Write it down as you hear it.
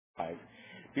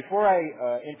Before I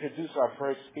introduce our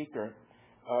first speaker,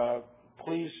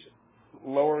 please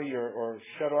lower or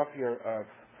shut off your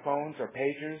phones or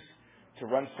pagers to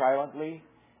run silently,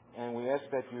 and we ask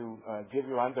that you give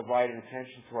your undivided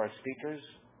attention to our speakers.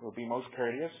 It will be most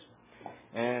courteous.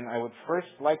 And I would first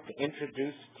like to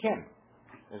introduce Kim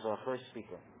as our first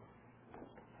speaker.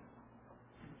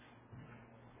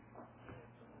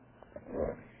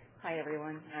 Hi,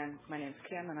 everyone. My name's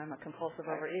Kim, and I'm a compulsive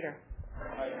overeater.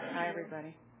 Hi,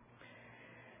 everybody.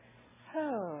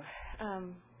 Oh,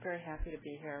 I'm very happy to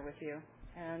be here with you.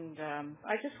 And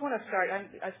I just want to start.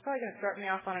 It's probably going to start me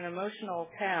off on an emotional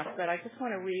path, but I just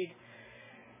want to read,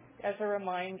 as a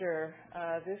reminder,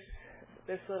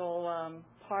 this little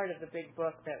part of the big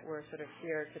book that we're sort of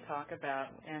here to talk about,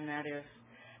 and that is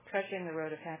Treasuring the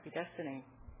Road of Happy Destiny.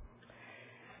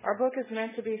 Our book is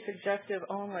meant to be suggestive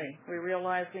only. We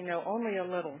realize we know only a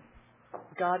little.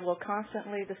 God will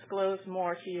constantly disclose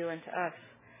more to you and to us.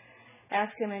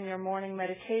 Ask Him in your morning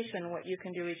meditation what you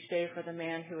can do each day for the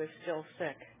man who is still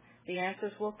sick. The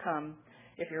answers will come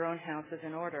if your own house is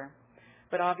in order.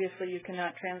 But obviously you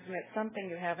cannot transmit something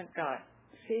you haven't got.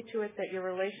 See to it that your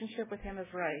relationship with Him is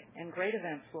right, and great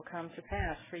events will come to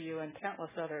pass for you and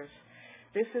countless others.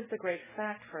 This is the great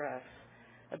fact for us.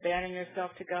 Abandon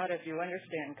yourself to God as you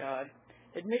understand God.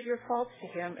 Admit your faults to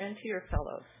Him and to your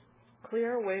fellows.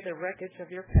 Clear away the wreckage of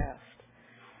your past.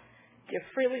 Give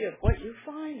freely of what you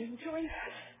find and join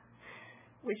us.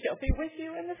 We shall be with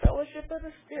you in the fellowship of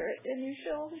the Spirit, and you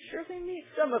shall surely meet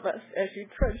some of us as you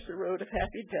trudge the road of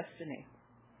happy destiny.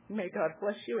 May God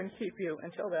bless you and keep you.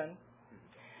 Until then.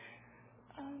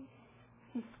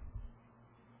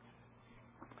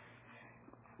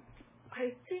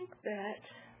 I think that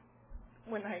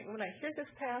when I hear this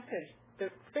passage, the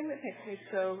thing that makes me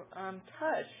so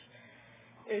touched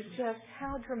is just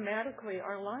how dramatically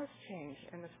our lives change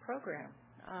in this program.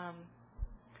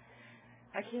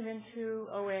 I came into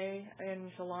OA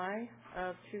in July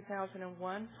of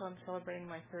 2001, so I'm celebrating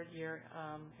my third year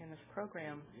in this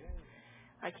program.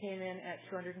 I came in at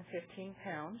 215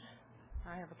 pounds.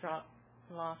 I have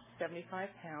lost 75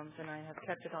 pounds, and I have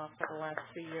kept it off for the last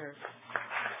 2 years.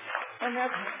 And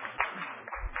that's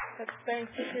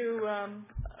thanks to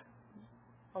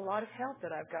a lot of help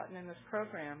that I've gotten in this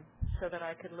program, so that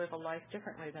I could live a life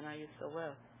differently than I used to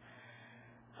live.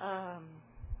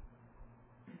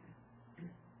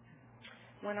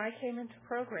 When I came into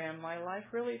program, my life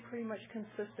really pretty much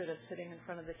consisted of sitting in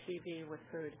front of the TV with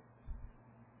food.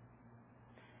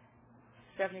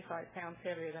 75 pounds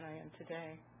heavier than I am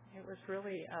today. It was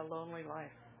really a lonely life.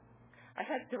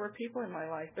 There were people in my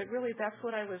life, but really that's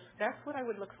what I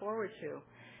would look forward to,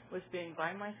 was being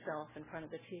by myself in front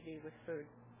of the TV with food.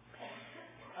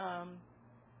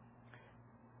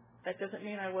 That doesn't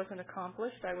mean I wasn't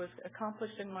accomplished. I was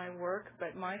accomplished in my work,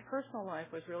 but my personal life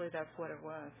was really, that's what it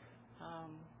was.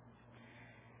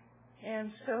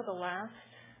 And so the last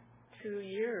 2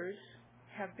 years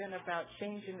have been about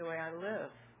changing the way I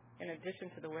live, in addition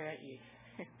to the way I eat.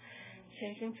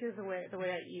 Changing to the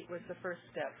way I eat was the first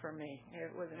step for me.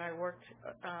 It was, and I worked.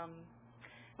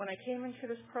 When I came into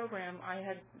this program,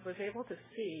 I was able to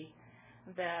see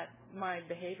that my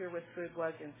behavior with food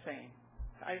was insane.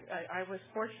 I was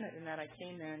fortunate in that I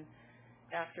came in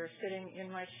after sitting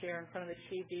in my chair in front of the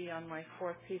TV on my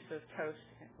fourth piece of toast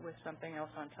with something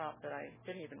else on top that I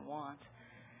didn't even want,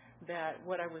 that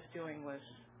what I was doing was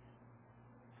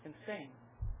insane.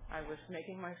 I was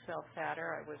making myself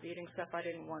fatter. I was eating stuff I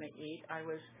didn't want to eat. I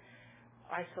was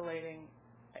isolating.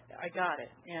 I got it.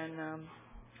 And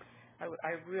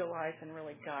I realized and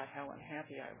really got how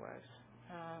unhappy I was.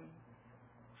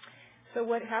 So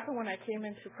what happened when I came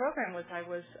into the program was I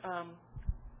was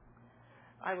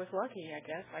lucky, I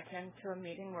guess. I came to a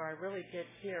meeting where I really did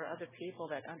hear other people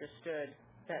that understood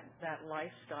that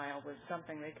lifestyle was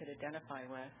something they could identify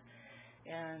with.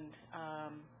 And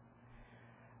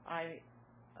I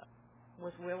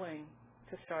was willing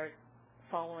to start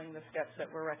following the steps that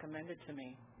were recommended to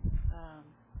me.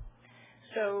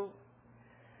 So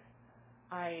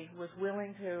I was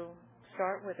willing to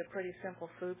start with a pretty simple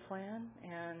food plan,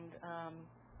 and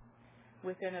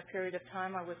within a period of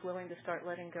time I was willing to start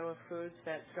letting go of foods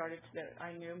that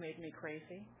I knew made me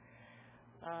crazy.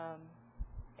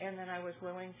 And then I was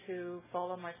willing to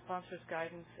follow my sponsor's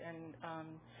guidance and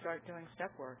start doing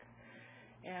step work.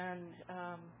 And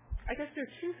I guess there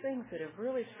are two things that have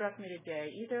really struck me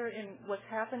today, either in what's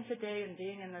happened today and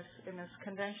being in this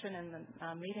convention and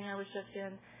the meeting I was just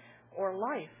in, or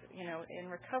life, in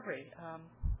recovery.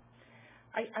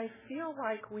 I feel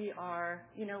like we are,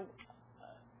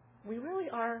 we really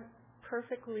are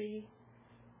perfectly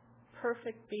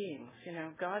perfect beings.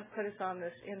 God put us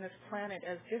in this planet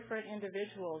as different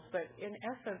individuals, but in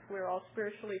essence, we're all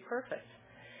spiritually perfect.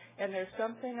 And there's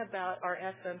something about our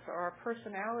essence or our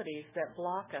personalities that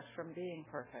block us from being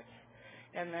perfect.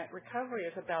 And that recovery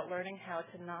is about learning how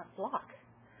to not block.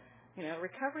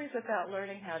 Recovery is about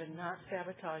learning how to not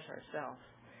sabotage ourselves.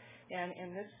 And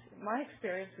my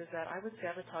experience is that I would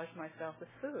sabotage myself with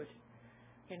food.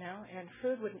 And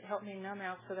food wouldn't help me numb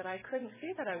out so that I couldn't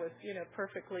see that I was,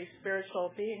 perfectly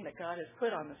spiritual being that God has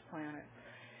put on this planet.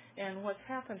 And what's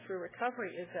happened through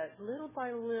recovery is that little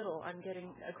by little I'm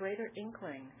getting a greater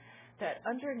inkling that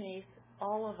underneath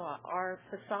all of our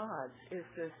facades is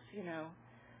this,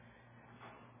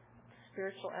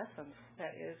 spiritual essence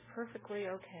that is perfectly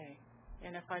okay.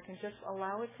 And if I can just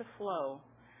allow it to flow,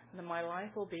 then my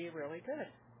life will be really good.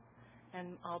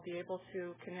 And I'll be able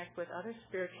to connect with other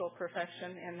spiritual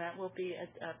perfection, and that will be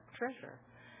a treasure.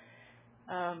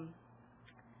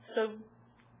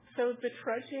 So the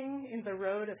trudging in the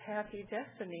road of happy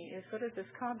destiny is sort of this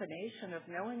combination of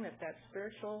knowing that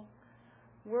spiritual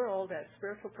world, that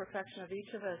spiritual perfection of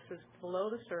each of us is below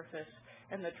the surface,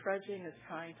 and the trudging is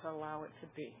trying to allow it to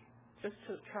be,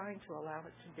 trying to allow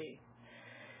it to be.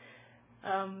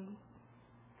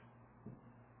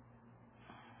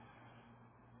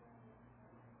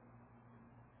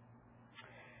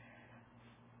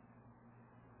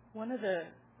 One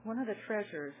of the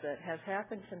treasures that has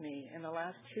happened to me in the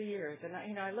last 2 years, and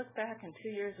I look back, and 2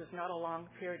 years is not a long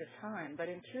period of time, but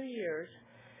in 2 years,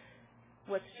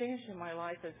 what's changed in my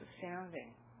life is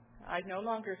astounding. I no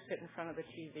longer sit in front of the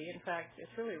TV. In fact,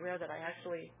 it's really rare that I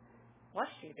actually watch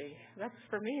TV.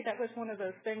 For me, that was one of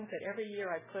those things that every year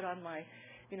I put on my,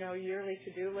 yearly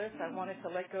to-do list. I wanted to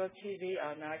let go of TV.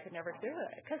 Oh, no, I could never do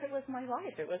it because it was my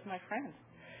life. It was my friends.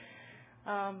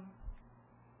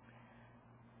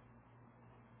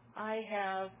 I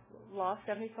have lost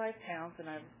 75 pounds, and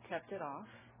I've kept it off,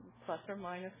 plus or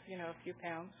minus, a few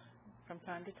pounds from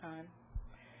time to time.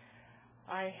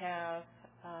 I have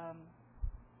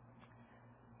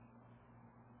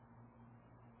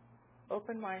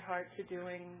opened my heart to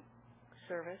doing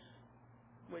service,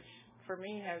 which for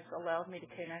me has allowed me to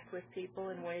connect with people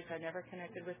in ways I never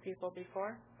connected with people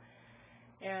before.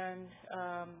 And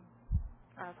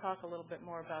I'll talk a little bit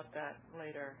more about that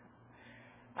later.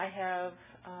 I have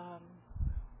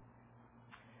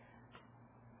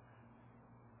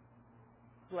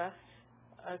left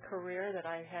a career that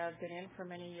I have been in for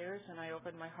many years, and I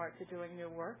opened my heart to doing new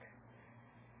work.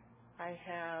 I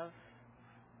have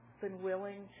been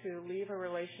willing to leave a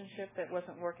relationship that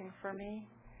wasn't working for me,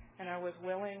 and I was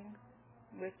willing,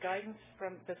 with guidance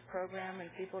from this program and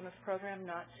people in this program,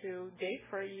 not to date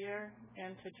for a year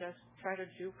and to just try to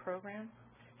do programs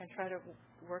and try to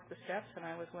work the steps, and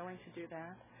I was willing to do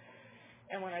that.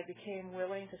 And when I became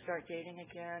willing to start dating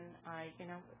again,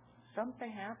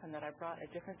 something happened that I brought a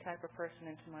different type of person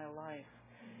into my life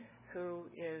who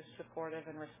is supportive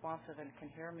and responsive and can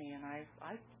hear me, and I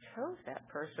chose that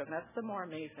person. That's the more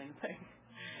amazing thing,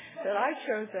 that I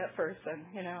chose that person.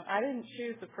 I didn't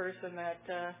choose the person that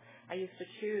I used to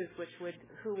choose,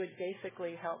 who would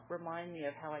basically help remind me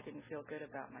of how I didn't feel good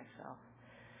about myself.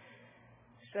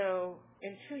 So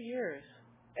in 2 years,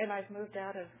 and I lived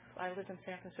in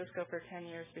San Francisco for 10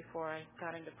 years before I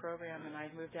got into program, and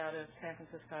I moved out of San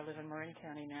Francisco. I live in Marin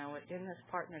County now in this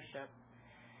partnership.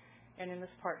 And in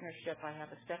this partnership, I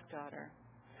have a stepdaughter.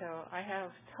 So I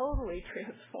have totally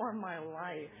transformed my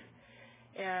life.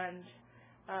 And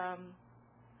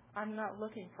I'm not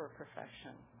looking for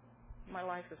perfection. My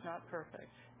life is not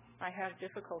perfect. I have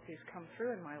difficulties come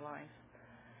through in my life.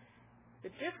 The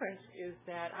difference is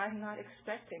that I'm not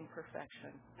expecting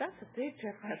perfection. That's a big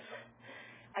difference.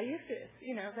 I used to,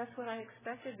 that's what I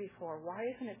expected before. Why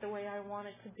isn't it the way I want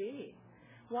it to be?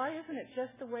 Why isn't it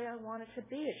just the way I want it to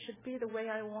be? It should be the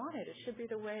way I want it. It should be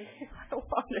the way I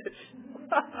want it.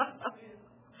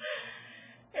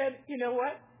 And you know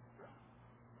what?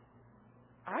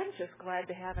 I'm just glad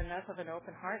to have enough of an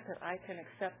open heart that I can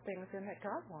accept things in that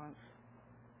God wants.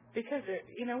 Because,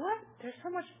 you know what? There's so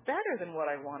much better than what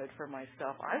I wanted for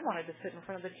myself. I wanted to sit in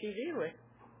front of the TV with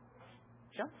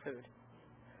junk food.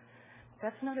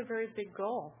 That's not a very big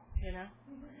goal,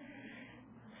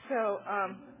 So,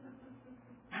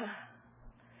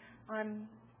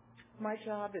 my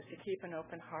job is to keep an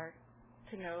open heart,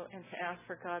 to know and to ask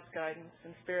for God's guidance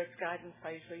and Spirit's guidance.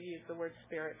 I usually use the word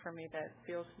Spirit. For me, that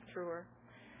feels truer.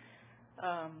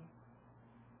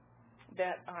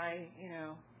 That I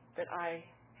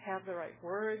have the right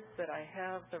words, that I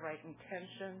have the right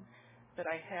intention, that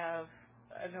I have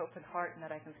an open heart, and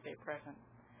that I can stay present.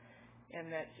 and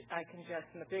that I can just,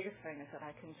 and the biggest thing is that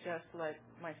I can just let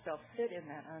myself sit in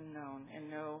that unknown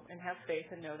and know and have faith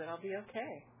and know that I'll be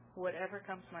okay, whatever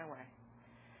comes my way.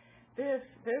 This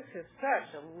is such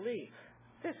a leap.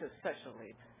 This is such a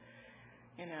leap.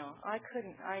 You know,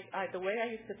 the way I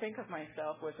used to think of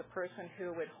myself was a person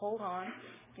who would hold on.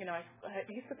 You know, I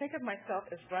used to think of myself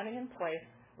as running in place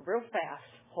real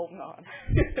fast, holding on.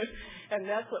 And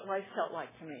that's what life felt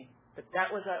like to me. But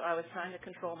I was trying to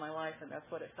control my life, and that's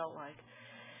what it felt like.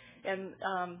 And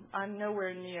I'm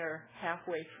nowhere near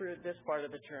halfway through this part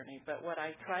of the journey, but what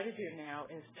I try to do now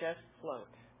is just float.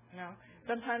 You know,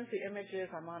 sometimes the image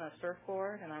is I'm on a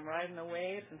surfboard and I'm riding the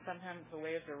waves, and sometimes the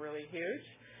waves are really huge,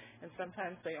 and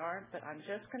sometimes they aren't, but I'm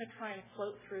just going to try and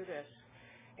float through this.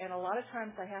 And a lot of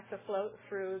times I have to float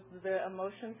through the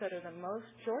emotions that are the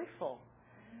most joyful.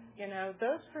 You know,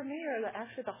 those for me are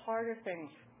actually the harder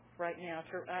things right now,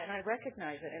 and I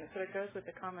recognize it, and it sort of goes with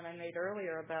the comment I made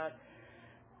earlier about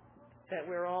that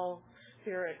we're all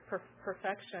spirit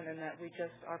perfection, and that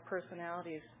our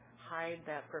personalities hide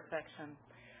that perfection.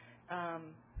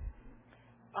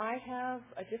 I have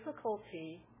a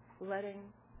difficulty letting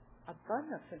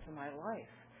abundance into my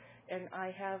life, and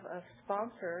I have a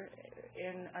sponsor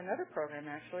in another program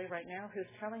actually right now who's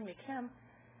telling me, Kim,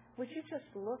 would you just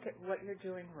look at what you're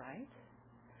doing right?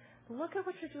 Look at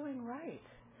what you're doing right.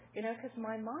 You know, because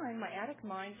my addict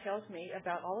mind tells me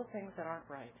about all the things that aren't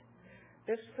right.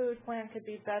 This food plan could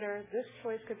be better. This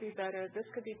choice could be better. This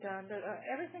could be done.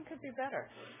 Everything could be better.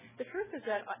 The truth is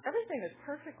that everything is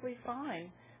perfectly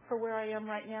fine for where I am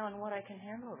right now and what I can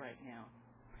handle right now.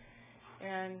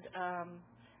 And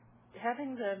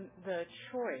having the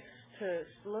choice to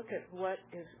look at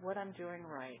what I'm doing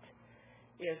right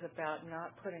is about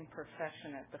not putting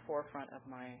perfection at the forefront of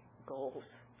my goals.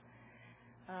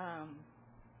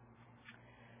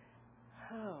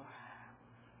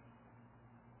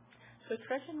 So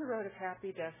trudging the road of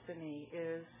happy destiny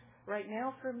is, right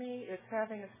now for me, it's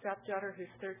having a stepdaughter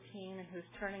who's 13 and who's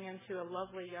turning into a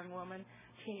lovely young woman,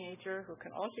 teenager, who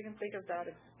all she can think about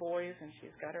is boys, and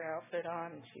she's got her outfit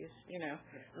on, and she's, you know,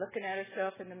 looking at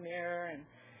herself in the mirror, and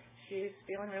she's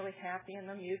feeling really happy, and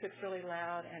the music's really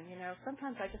loud, and, you know,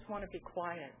 sometimes I just want to be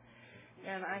quiet.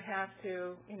 And I have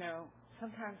to, you know,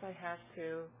 sometimes I have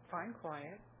to find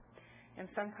quiet, and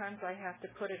sometimes I have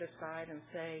to put it aside and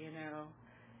say, you know,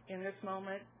 in this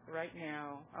moment, right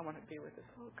now, I want to be with this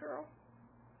little girl.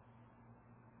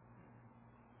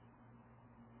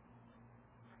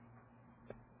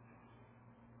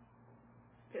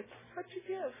 It's such a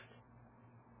gift.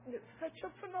 It's such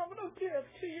a phenomenal gift.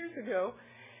 2 years ago,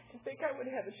 to think I would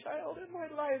have a child in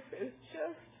my life is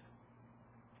just,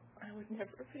 I would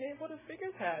never have been able to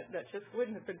figure that. That just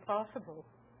wouldn't have been possible.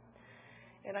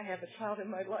 And I have a child in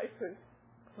my life who's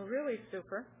really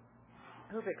super,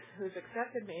 who's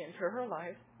accepted me into her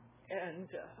life, and,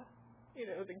 you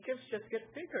know, the gifts just get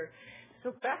bigger.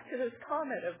 So back to this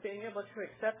comment of being able to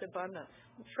accept abundance.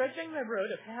 Trudging the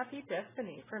road of happy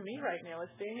destiny for me right now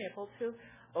is being able to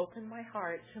open my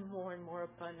heart to more and more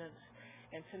abundance,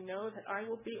 and to know that I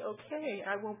will be okay.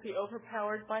 I won't be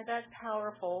overpowered by that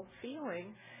powerful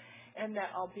feeling, and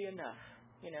that I'll be enough.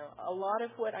 You know, a lot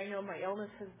of what I know my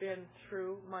illness has been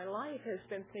through my life has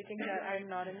been thinking that I'm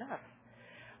not enough.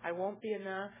 I won't be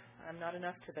enough. I'm not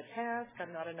enough to the task.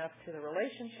 I'm not enough to the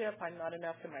relationship. I'm not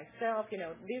enough to myself. You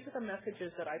know, these are the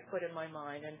messages that I put in my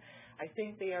mind, and I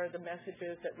think they are the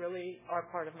messages that really are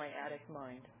part of my addict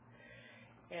mind.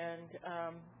 And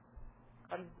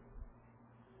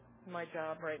my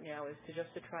job right now is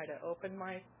to try to open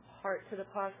my heart to the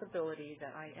possibility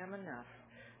that I am enough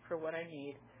for what I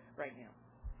need right now.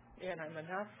 And I'm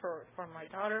enough for my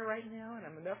daughter right now, and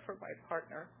I'm enough for my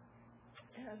partner.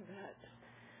 And that,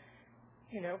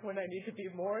 you know, when I need to be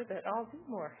more, that I'll do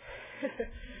more.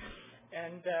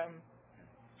 And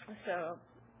so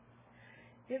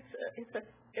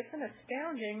it's an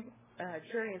astounding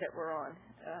journey that we're on.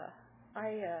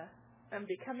 I'm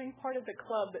becoming part of the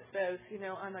club that says, you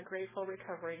know, I'm a grateful,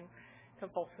 recovering,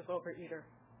 compulsive overeater,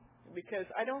 because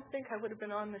I don't think I would have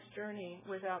been on this journey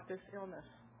without this illness.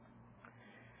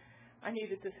 I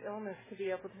needed this illness to be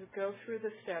able to go through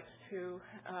the steps to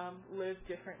live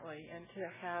differently and to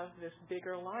have this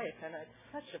bigger life, and it's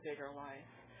such a bigger life.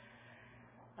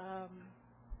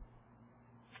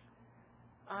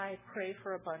 I pray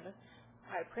for abundance.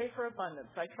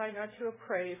 I try not to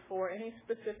pray for any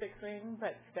specific thing,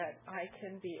 but that I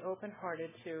can be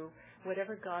open-hearted to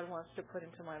whatever God wants to put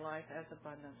into my life as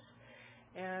abundance.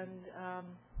 And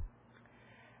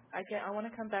I want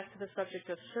to come back to the subject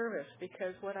of service,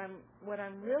 because what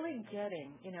I'm really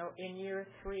getting, in year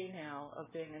 3 now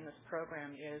of being in this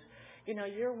program is,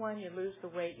 year 1 you lose the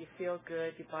weight, you feel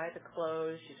good, you buy the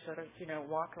clothes, you sort of,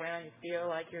 walk around, you feel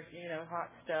like you're, hot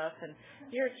stuff, and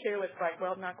year 2 it's like,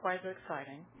 well, not quite as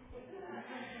exciting.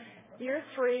 Year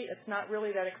 3, it's not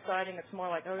really that exciting. It's more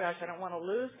like, oh gosh, I don't want to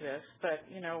lose this, but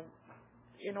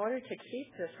in order to keep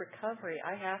this recovery,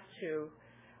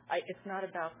 it's not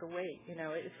about the weight.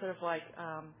 It's sort of like,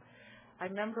 I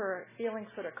remember feeling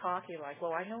sort of cocky, like,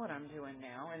 well, I know what I'm doing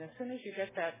now. And as soon as you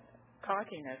get that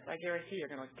cockiness, I guarantee you're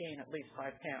going to gain at least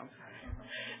 5 pounds,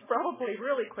 probably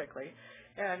really quickly.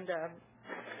 And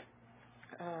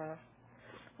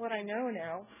what I know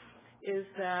now is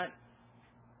that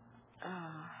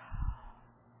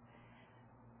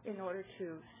in order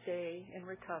to stay in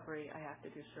recovery, I have to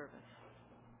do service.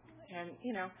 And,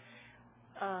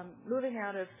 moving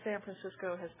out of San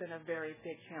Francisco has been a very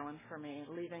big challenge for me,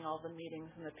 leaving all the meetings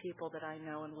and the people that I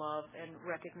know and love and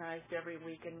recognized every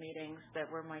week in meetings that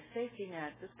were my safety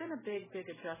net. It's been a big, big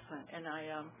adjustment, and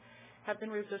I have been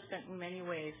resistant in many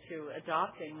ways to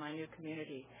adopting my new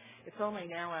community. It's only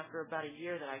now, after about a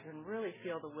year, that I can really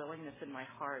feel the willingness in my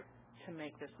heart to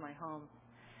make this my home.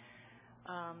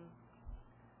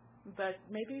 But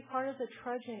maybe part of the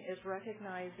trudging is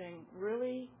recognizing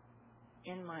really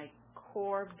in my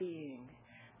core being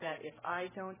that if I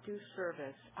don't do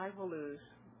service, I will lose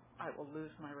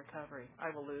my recovery.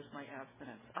 I will lose my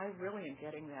abstinence. I really am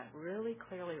getting that really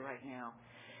clearly right now,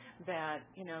 that,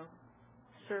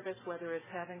 service, whether it's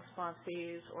having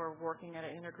sponsees or working at an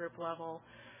intergroup level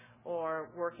or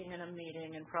working in a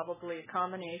meeting, and probably a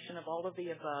combination of all of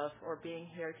the above, or being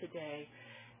here today,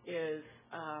 is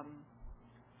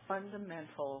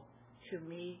fundamental to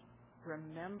me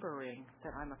remembering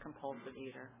that I'm a compulsive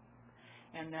eater,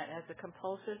 and that as a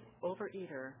compulsive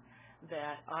overeater,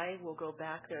 that I will go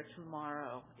back there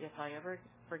tomorrow if I ever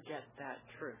forget that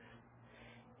truth.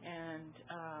 And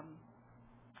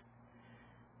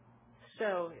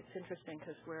so it's interesting,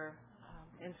 because we're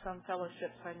in some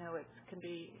fellowships, I know it can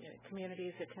be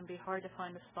communities, it can be hard to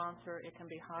find a sponsor, it can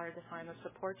be hard to find the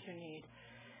support you need.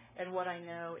 And what I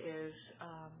know is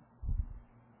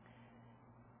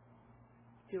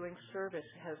doing service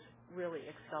has really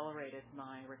accelerated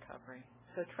my recovery.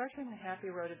 So trudging the happy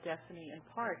road of destiny, in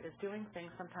part, is doing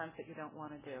things sometimes that you don't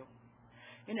want to do.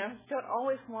 Don't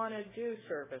always want to do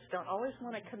service. Don't always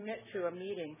want to commit to a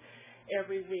meeting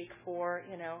every week for,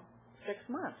 6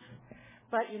 months.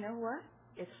 But you know what?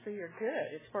 It's for your good.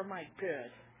 It's for my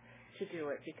good to do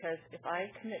it, because if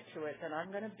I commit to it, then I'm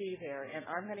going to be there, and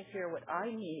I'm going to hear what I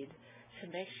need to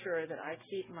make sure that I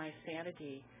keep my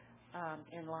sanity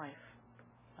in life.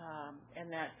 And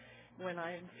that when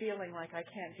I'm feeling like I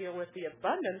can't deal with the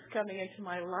abundance coming into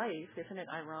my life, isn't it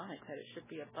ironic that it should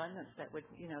be abundance that would,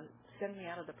 send me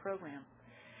out of the program?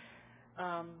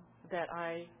 That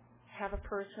I have a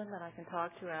person that I can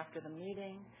talk to after the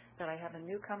meeting, that I have a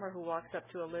newcomer who walks up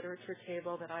to a literature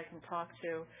table that I can talk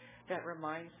to, that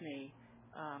reminds me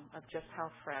of just how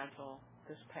fragile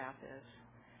this path is.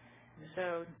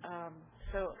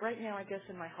 So right now, I guess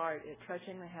in my heart,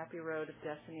 trudging the happy road of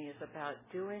destiny is about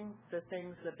doing the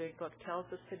things the Big Book tells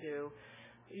us to do,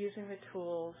 using the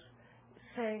tools,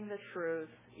 saying the truth,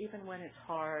 even when it's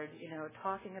hard,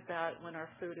 talking about when our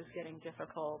food is getting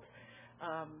difficult,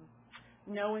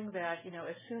 knowing that,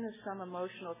 as soon as some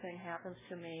emotional thing happens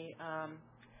to me,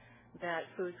 that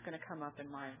food's going to come up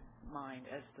in my mind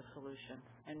as the solution,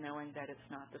 and knowing that it's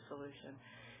not the solution,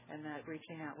 and that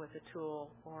reaching out with a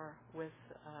tool or with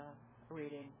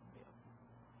reading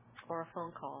or a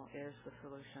phone call is the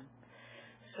solution.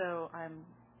 So I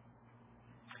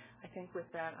think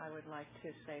with that, I would like to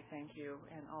say thank you,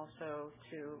 and also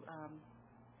to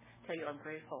tell you I'm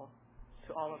grateful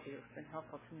to all of you. It's been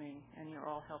helpful to me, and you're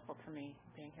all helpful to me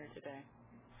being here today.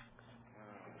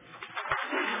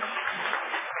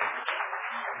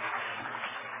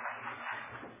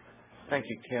 Thank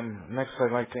you, Kim. Next,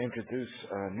 I'd like to introduce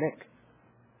Nick.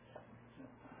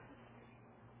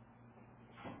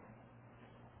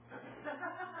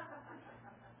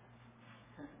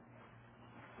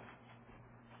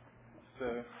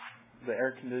 So the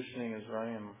air conditioning is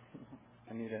running, and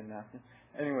I need a napkin.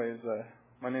 Anyways,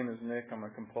 my name is Nick. I'm a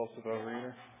compulsive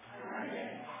overeater,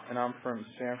 and I'm from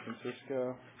San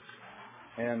Francisco.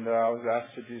 And I was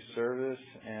asked to do service,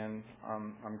 and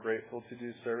I'm grateful to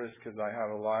do service because I have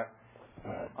a lot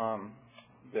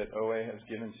that OA has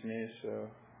given to me. So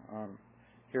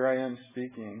here I am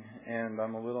speaking, and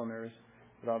I'm a little nervous,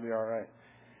 but I'll be all right.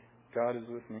 God is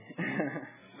with me.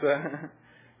 So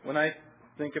when I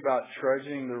think about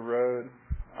trudging the road,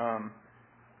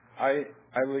 I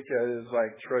look at it as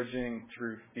like trudging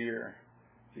through fear,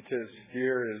 because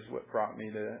fear is what brought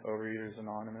me to Overeaters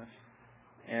Anonymous.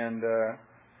 And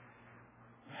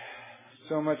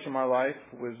so much of my life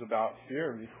was about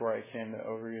fear before I came to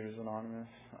Overeaters Anonymous.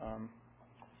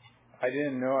 I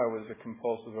didn't know I was a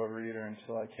compulsive overeater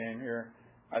until I came here.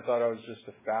 I thought I was just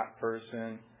a fat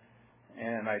person,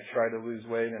 and I tried to lose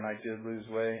weight, and I did lose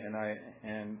weight, and I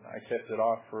kept it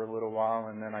off for a little while,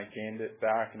 and then I gained it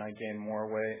back, and I gained more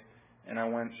weight, and I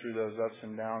went through those ups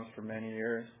and downs for many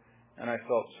years, and I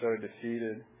felt so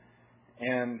defeated.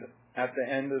 And at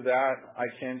the end of that, I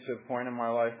came to a point in my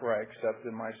life where I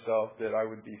accepted myself that I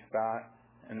would be fat,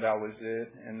 and that was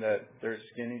it, and that there's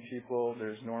skinny people,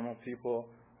 there's normal people,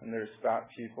 and there's fat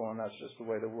people, and that's just the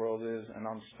way the world is, and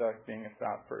I'm stuck being a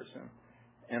fat person.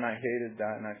 And I hated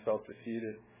that, and I felt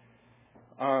defeated.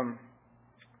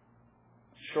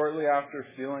 Shortly after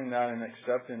feeling that and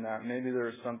accepting that, maybe there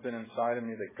was something inside of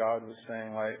me that God was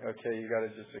saying, like, okay, you got to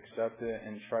just accept it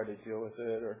and try to deal with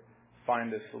it, or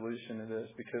find a solution to this,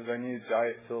 because I knew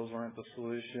diet pills weren't the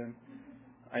solution.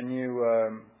 I knew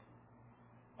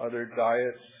other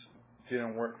diets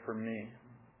didn't work for me.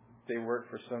 They worked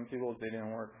for some people, they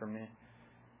didn't work for me.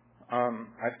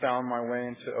 I found my way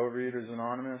into Overeaters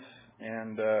Anonymous,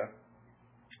 and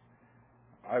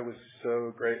I was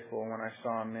so grateful when I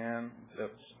saw a man that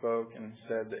spoke and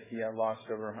said that he had lost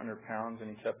over 100 pounds and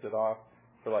he kept it off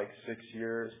for like 6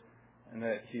 years, and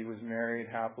that he was married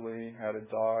happily, had a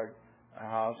dog, a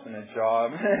house, and a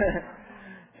job.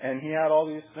 And he had all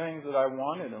these things that I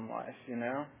wanted in life, you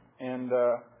know. And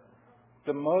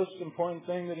the most important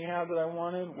thing that he had that I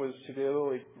wanted was to be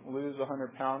able to lose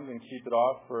 100 pounds and keep it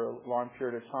off for a long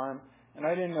period of time. And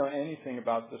I didn't know anything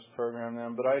about this program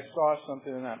then, but I saw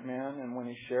something in that man, and when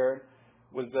he shared,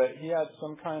 was that he had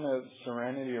some kind of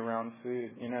serenity around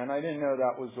food, you know, and I didn't know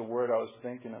that was the word I was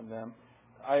thinking of then.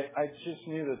 I just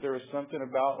knew that there was something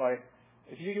about, like,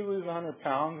 if you could lose 100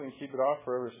 pounds and keep it off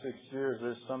for over 6 years,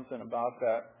 there's something about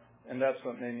that, and that's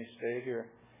what made me stay here.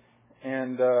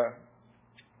 And that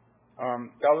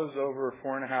was over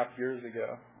 4.5 years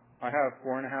ago. I have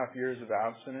 4.5 years of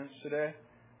abstinence today.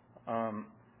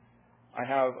 I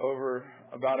have over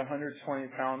about 120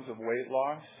 pounds of weight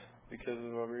loss because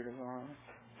of Overeaters Anonymous.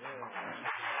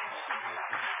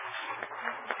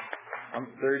 I'm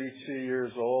 32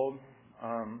 years old.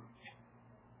 I'm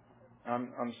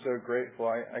so grateful.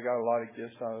 I got a lot of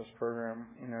gifts out of this program.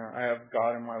 You know, I have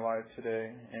God in my life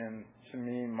today, and to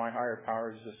me, my higher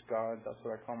power is just God. That's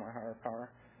what I call my higher power.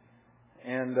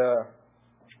 And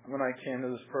when I came to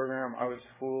this program, I was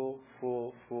full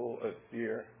of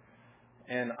fear.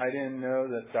 And I didn't know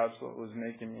that that's what was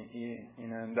making me eat, you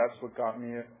know, and that's what got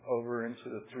me over into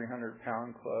the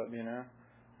 300-pound club, you know.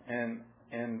 And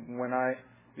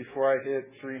before I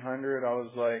hit 300, I was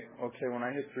like, okay, when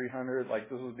I hit 300, like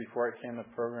this was before I came to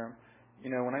the program,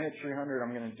 you know, when I hit 300,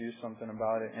 I'm going to do something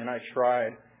about it. And I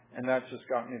tried, and that just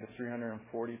got me to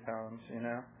 340 pounds, you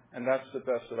know. And that's the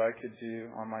best that I could do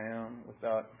on my own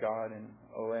without God and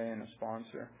OA and a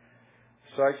sponsor.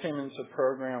 So I came into the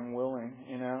program willing,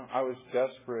 you know. I was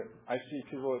desperate. I see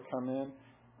people that come in,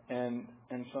 and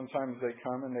sometimes they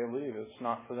come and they leave. It's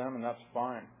not for them, and that's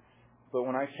fine. But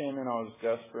when I came in, I was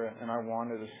desperate, and I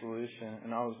wanted a solution,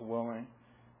 and I was willing.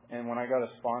 And when I got a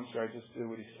sponsor, I just did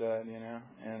what he said, you know.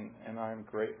 And I'm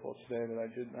grateful today that I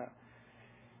did that.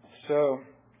 So,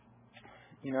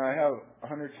 you know, I have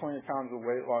 120 pounds of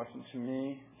weight loss, and to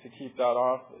me, to keep that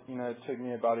off, you know, it took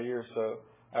me about a year or so.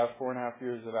 I have 4.5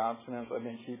 years of abstinence. I've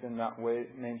been keeping that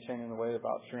weight, maintaining the weight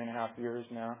about 3.5 years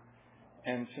now.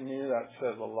 And to me, that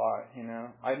says a lot, you know.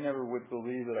 I never would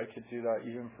believe that I could do that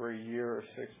even for a year or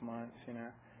 6 months, you know.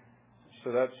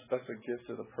 So that's a gift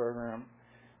of the program.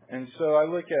 And so I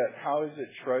look at how is it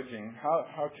trudging?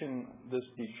 How can this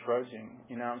be trudging?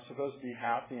 You know, I'm supposed to be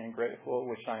happy and grateful,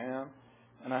 which I am.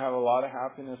 And I have a lot of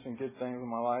happiness and good things in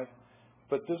my life.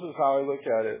 But this is how I look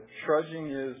at it. Trudging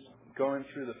is going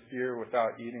through the fear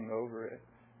without eating over it,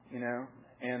 you know.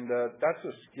 And that's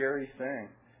a scary thing.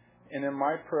 And in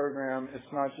my program,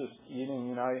 it's not just eating.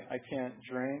 You know, I can't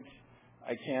drink.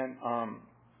 I can't.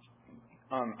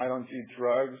 I don't do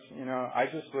drugs. You know, I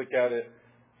just look at it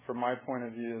from my point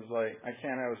of view as like I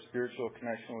can't have a spiritual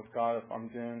connection with God if I'm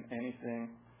doing anything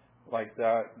like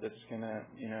that that's gonna,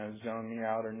 you know, zone me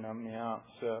out or numb me out.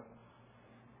 So,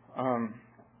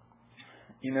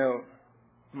 you know,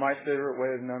 my favorite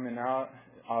way of numbing out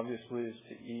obviously is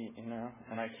to eat. You know,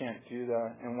 and I can't do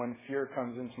that. And when fear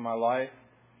comes into my life.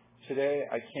 Today,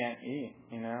 I can't eat,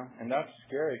 you know, and that's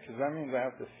scary because that means I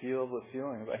have to feel the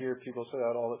feelings. I hear people say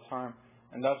that all the time,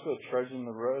 and that's what trudging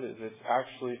the road is. It's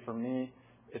actually, for me,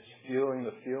 it's feeling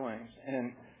the feelings.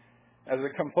 And as a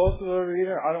compulsive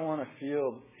overeater, I don't want to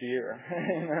feel fear,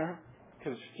 you know,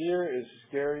 because fear is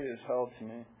scary as hell to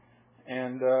me.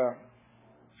 And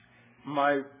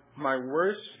my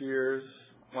worst fears,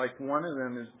 like one of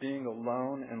them is being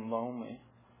alone and lonely.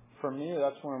 For me,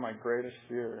 that's one of my greatest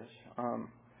fears.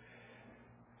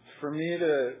 For me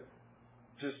to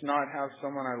just not have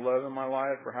someone I love in my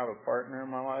life or have a partner in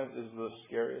my life is the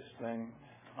scariest thing.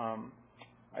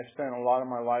 I spent a lot of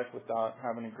my life without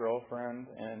having a girlfriend,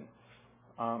 and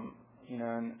you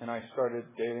know, and I started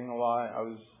dating a lot. I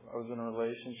was in a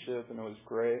relationship, and it was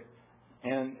great,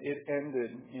 and it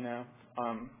ended. You know,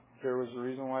 there was a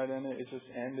reason why it ended. It just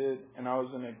ended, and I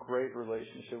was in a great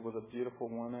relationship with a beautiful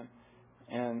woman,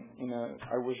 and you know,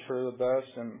 I wish her the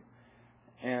best,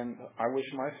 and I wish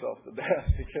myself the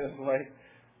best, because like,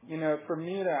 you know, for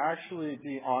me to actually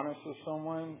be honest with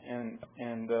someone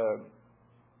and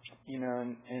you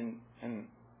know, and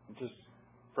just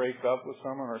break up with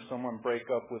someone, or someone break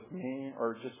up with me,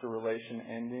 or just a relation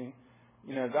ending,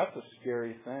 you know, that's a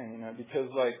scary thing, you know, because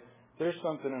like there's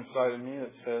something inside of me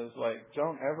that says like,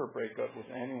 don't ever break up with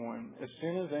anyone. As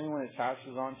soon as anyone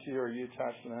attaches onto you or you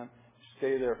attach to them,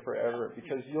 stay there forever,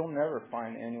 because you'll never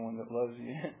find anyone that loves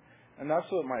you. And that's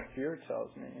what my fear tells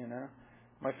me, you know.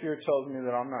 My fear tells me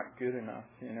that I'm not good enough,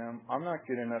 you know. I'm not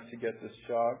good enough to get this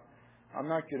job. I'm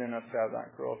not good enough to have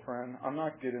that girlfriend. I'm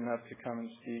not good enough to come and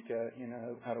speak at, you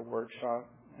know, at a workshop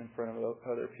in front of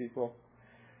other people.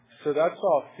 So that's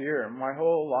all fear. My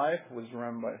whole life was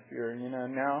run by fear. You know,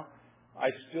 now I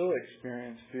still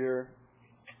experience fear,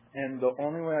 and the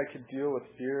only way I could deal with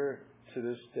fear to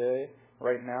this day,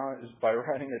 right now, is by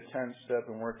writing a 10-step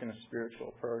and working a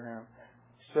spiritual program.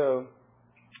 So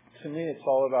to me, it's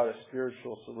all about a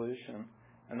spiritual solution,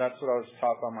 and that's what I was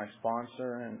taught by my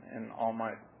sponsor and all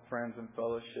my friends in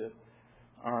fellowship,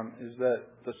 is that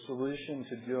the solution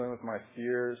to dealing with my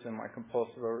fears and my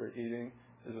compulsive overeating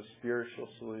is a spiritual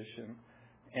solution.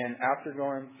 And after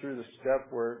going through the step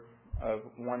work of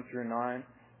 1 through 9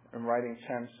 and writing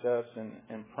 10 steps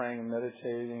and praying and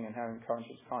meditating and having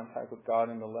conscious contact with God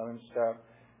in the 11th step,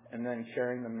 and then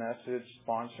carrying the message,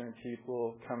 sponsoring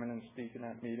people, coming and speaking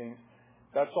at meetings,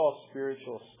 that's all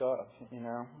spiritual stuff, you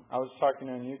know. I was talking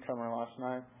to a newcomer last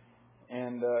night,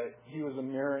 and he was a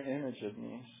mirror image of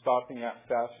me, stopping at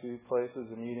fast food places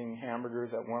and eating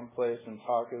hamburgers at one place and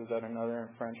tacos at another and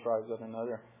french fries at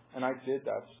another. And I did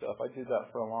that stuff. I did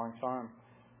that for a long time.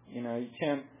 You know, you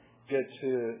can't get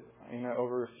to, you know,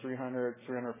 over 300,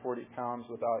 340 pounds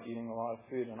without eating a lot of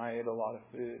food, and I ate a lot of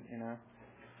food, you know.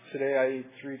 Today I eat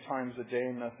 3 times a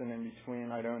day, nothing in between.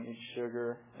 I don't eat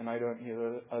sugar, and I don't eat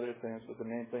other things, but the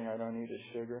main thing I don't eat is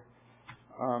sugar.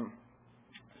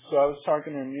 So I was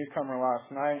talking to a newcomer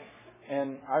last night,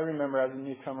 and I remember as a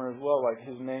newcomer as well, like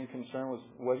his main concern was,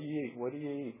 what do you eat? What do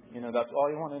you eat? You know, that's all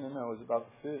he wanted to know was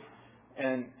about the food.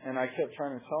 And I kept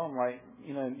trying to tell him, like,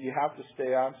 you know, you have to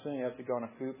stay abstinent, you have to go on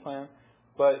a food plan.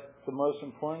 But the most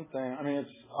important thing, I mean,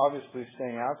 it's obviously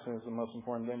staying abstinent is the most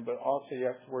important thing, but also you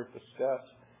have to work the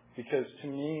steps. Because to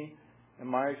me, in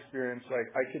my experience, like,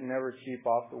 I could never keep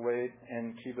off the weight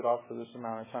and keep it off for this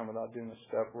amount of time without doing the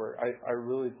step work. I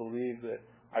really believe that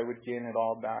I would gain it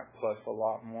all back plus a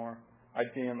lot more.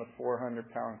 I'd be in the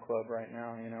 400-pound club right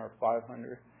now, you know, or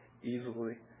 500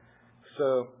 easily.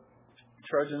 So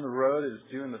trudging the road is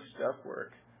doing the step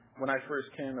work. When I first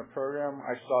came in the program,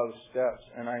 I saw the steps,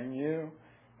 and I knew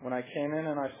when I came in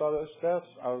and I saw those steps,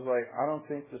 I was like, I don't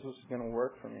think this is going to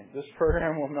work for me. This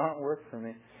program will not work for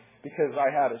me, because I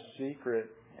had a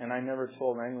secret, and I never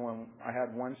told anyone. I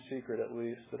had one secret at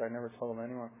least that I never told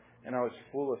anyone, and I was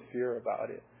full of fear about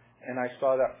it. And I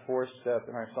saw that 4th step,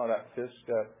 and I saw that 5th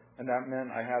step, and that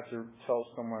meant I had to tell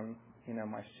someone, you know,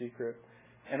 my secret.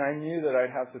 And I knew that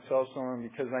I'd have to tell someone,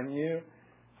 because I knew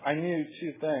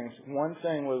 2 things. One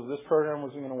thing was this program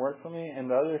wasn't going to work for me, and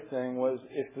the other thing was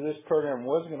if this program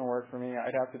was going to work for me,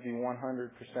 I'd have to be 100%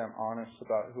 honest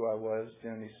about who I was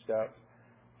doing these steps.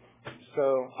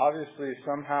 So obviously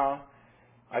somehow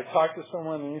I talked to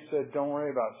someone and he said, don't worry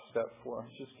about step 4.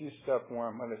 Just do step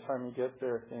 1. By the time you get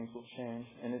there, things will change.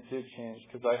 And it did change,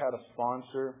 because I had a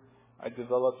sponsor. I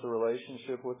developed a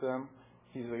relationship with him.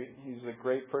 He's a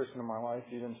great person in my life,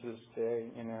 even to this day,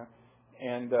 you know.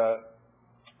 And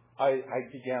I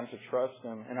began to trust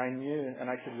him, and I knew, and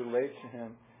I could relate to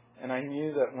him. And I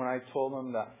knew that when I told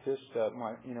him that 5th step,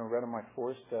 read him my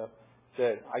 4th step,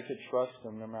 that I could trust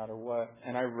him no matter what.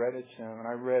 And I read it to him, and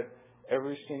I read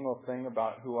every single thing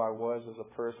about who I was as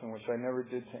a person, which I never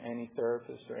did to any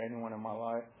therapist or anyone in my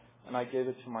life. And I gave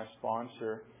it to my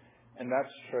sponsor. And that's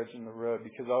trudging the road,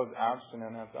 because I was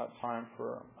abstinent at that time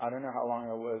for, I don't know how long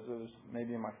I was. It was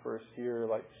maybe in my first year,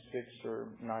 like 6 or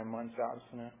 9 months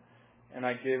abstinent. and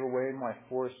I gave away my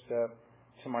 4-step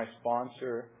to my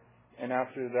sponsor. And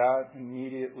after that,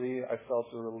 immediately I felt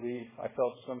a relief. I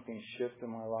felt something shift in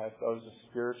my life. That was a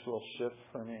spiritual shift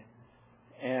for me.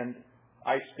 And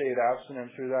I stayed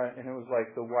abstinent through that, and it was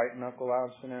like the white knuckle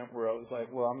abstinent where I was like,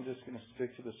 well, I'm just going to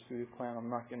stick to this food plan. I'm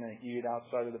not going to eat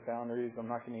outside of the boundaries. I'm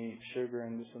not going to eat sugar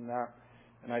and this and that.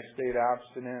 And I stayed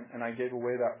abstinent, and I gave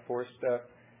away that 4-step.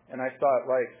 And I thought,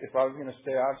 like, if I was going to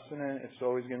stay abstinent, it's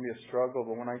always going to be a struggle.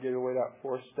 But when I gave away that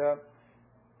 4-step,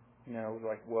 it was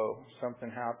like, whoa,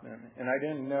 something happened. And I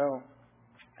didn't know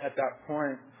at that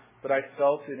point, but I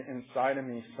felt it inside of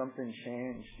me, something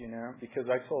changed, because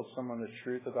I told someone the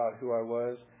truth about who I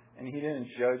was, and he didn't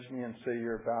judge me and say,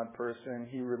 you're a bad person.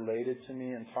 He related to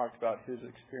me and talked about his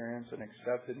experience and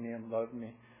accepted me and loved me.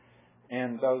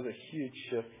 And that was a huge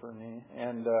shift for me.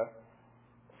 And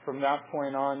from that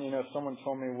point on, someone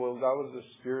told me, well, that was a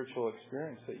spiritual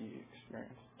experience that you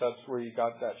experienced. That's where you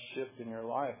got that shift in your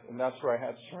life. And that's where I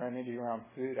had serenity around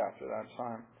food after that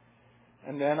time.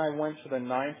 And then I went to the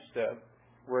 9th step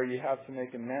where you have to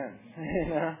make amends.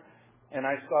 And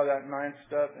I saw that 9th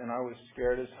step and I was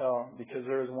scared as hell because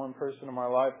there was one person in my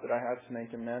life that I had to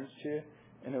make amends to,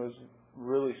 and it was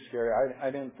really scary.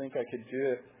 I didn't think I could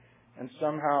do it. And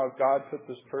somehow God put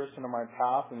this person in my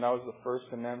path, and that was the first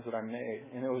amends that I made.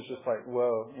 And it was just like,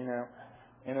 whoa,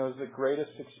 And it was the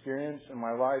greatest experience in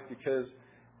my life because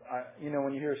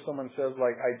when you hear someone says,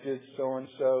 like, I did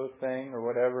so-and-so thing or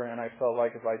whatever, and I felt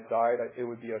like if I died, it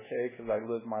would be okay because I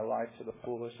lived my life to the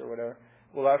fullest or whatever.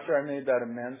 Well, after I made that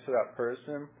amends to that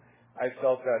person, I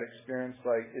felt that experience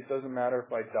like it doesn't matter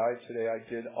if I died today, I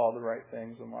did all the right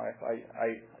things in life.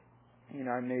 I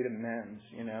made amends,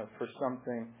 for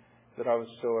something that I was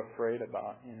so afraid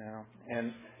about,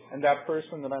 And that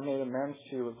person that I made amends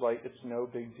to was like, it's no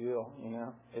big deal,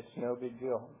 It's no big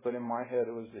deal. But in my head,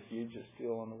 it was the hugest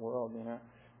deal in the world,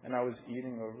 And I was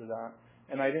eating over that.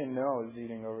 And I didn't know I was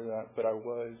eating over that, but I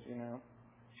was,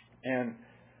 And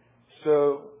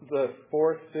so the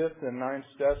 4th, 5th, and 9th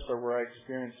steps are where I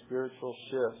experienced spiritual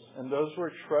shifts. And those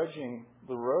were trudging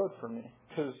the road for me.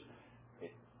 Because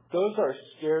those are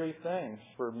scary things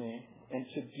for me. And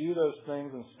to do those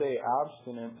things and stay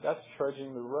abstinent, that's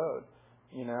trudging the road.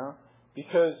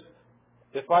 Because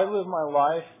if I live my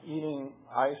life eating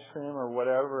ice cream or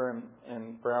whatever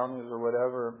and brownies or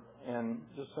whatever and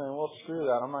just saying, well, screw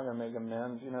that, I'm not going to make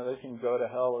amends, they can go to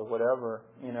hell or whatever,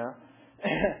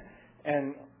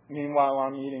 and meanwhile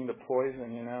I'm eating the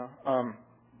poison,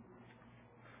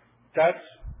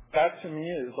 that to me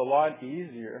is a lot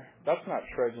easier. That's not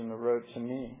trudging the road to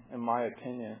me, in my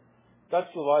opinion.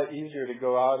 That's a lot easier to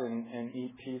go out and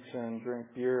eat pizza and drink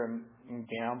beer and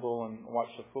gamble and watch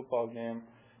a football game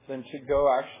than to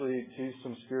go actually do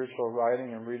some spiritual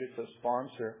writing and read it to a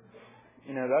sponsor.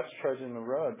 That's trudging the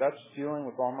road. That's dealing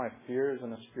with all my fears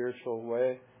in a spiritual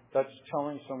way. That's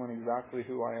telling someone exactly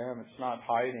who I am. It's not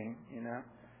hiding,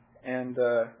 And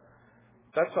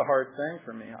that's a hard thing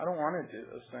for me. I don't want to do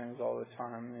those things all the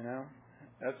time,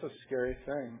 That's a scary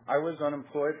thing. I was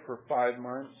unemployed for 5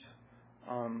 months.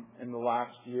 In the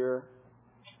last year,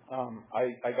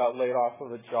 I got laid off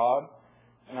of a job,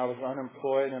 and I was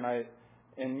unemployed. And I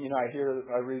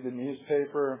read the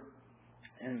newspaper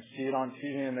and see it on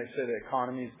TV, and they say the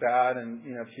economy's bad, and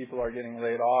people are getting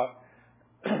laid off,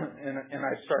 and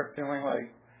I start feeling like,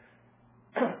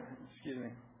 excuse me,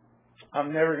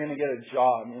 I'm never going to get a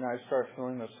job. I start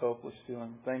feeling this hopeless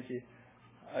feeling. Thank you.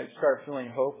 I start feeling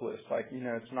hopeless, like,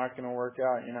 it's not going to work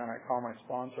out, and I call my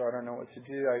sponsor, I don't know what to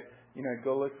do. I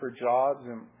go look for jobs,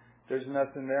 and there's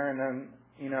nothing there, and then,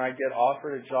 I get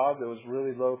offered a job that was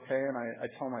really low pay, and I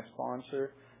tell my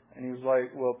sponsor, and he was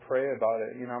like, well, pray about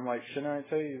it. I'm like, shouldn't I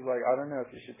tell you? He's like, I don't know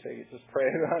if you should take it, just pray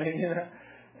about it,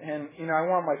 And, I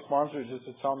want my sponsor just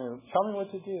to tell me what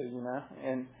to do,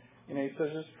 and, he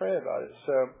says, just pray about it.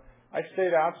 So I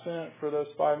stayed abstinent for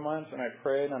those 5 months, and I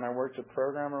prayed, and I worked a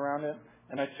program around it.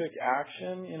 And I took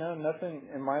action, nothing,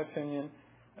 in my opinion,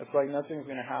 it's like nothing's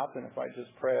going to happen if I just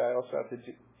pray. I also have to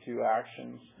do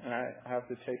actions, and I have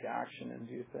to take action and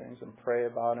do things and pray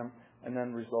about them, and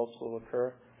then results will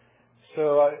occur.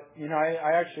 So,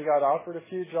 I actually got offered a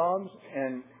few jobs,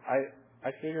 and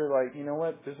I figured, like, you know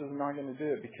what, this is not going to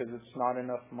do it because it's not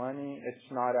enough money. It's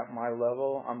not at my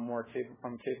level.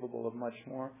 I'm capable of much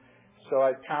more. So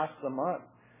I passed them up.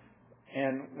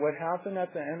 And what happened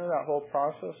at the end of that whole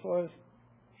process was,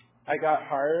 I got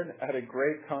hired at a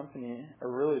great company, a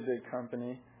really big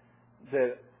company,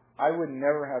 that I would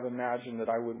never have imagined that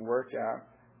I would work at.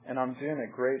 And I'm doing a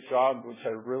great job, which I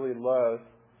really love.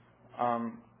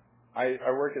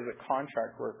 I work as a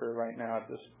contract worker right now at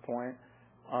this point.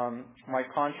 My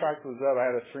contract was up. I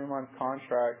had a 3-month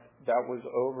contract that was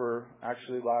over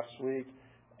actually last week,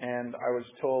 and I was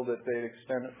told that they'd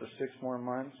extend it for 6 more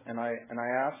months, and I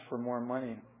asked for more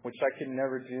money, which I could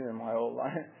never do in my old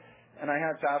life. And I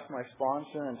had to ask my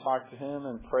sponsor and talk to him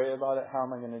and pray about it. How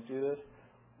am I going to do this?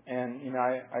 And,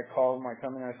 I called my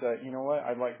company and I said, you know what,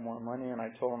 I'd like more money. And I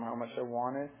told them how much I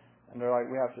wanted. And they're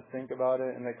like, we have to think about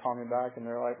it. And they called me back and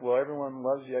they're like, well, everyone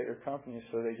loves you at your company,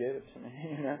 so they gave it to me,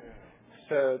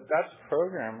 So that's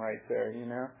program right there,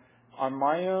 On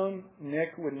my own, Nick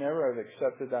would never have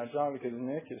accepted that job because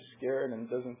Nick is scared and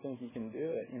doesn't think he can do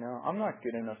it, I'm not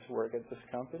good enough to work at this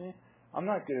company. I'm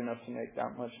not good enough to make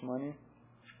that much money.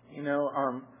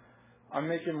 I'm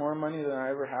making more money than I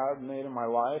ever have made in my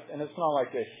life, and it's not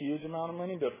like a huge amount of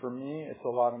money, but for me, it's a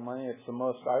lot of money. It's the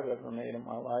most I've ever made in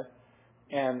my life.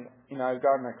 And, I've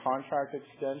gotten a contract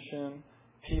extension.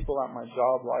 People at my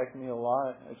job like me a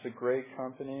lot. It's a great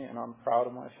company, and I'm proud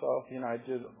of myself. I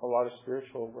did a lot of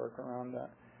spiritual work around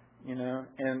that,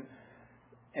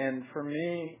 and for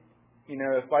me,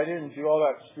 if I didn't do all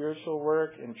that spiritual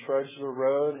work and trudge the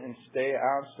road and stay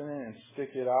abstinent and stick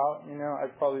it out,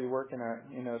 I'd probably be working at,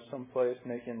 some place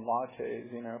making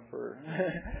lattes, for,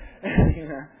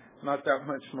 not that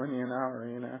much money an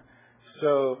hour,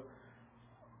 So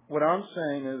what I'm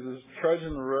saying is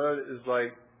trudging the road is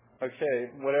like,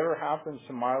 okay, whatever happens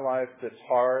to my life that's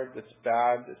hard, that's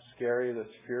bad, that's scary,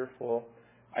 that's fearful,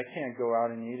 I can't go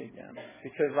out and eat again.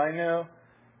 Because I know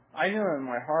in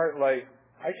my heart, like,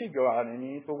 I could go out and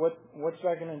eat, but what's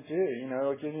that going to do?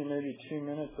 It'll give me maybe 2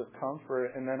 minutes of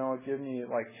comfort, and then it'll give me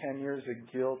like 10 years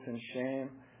of guilt and shame,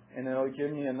 and it'll give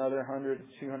me another 100 to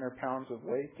 200 pounds of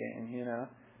weight gain,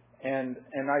 and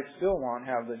I still won't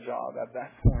have the job at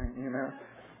that point,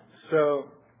 So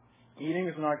eating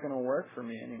is not going to work for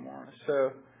me anymore.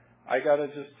 So I got to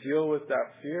just deal with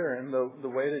that fear, and the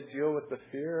way to deal with the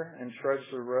fear and trudge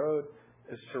the road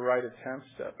is to write a 10th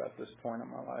step at this point in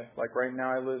my life. Like right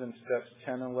now I live in steps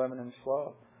 10, 11, and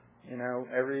 12.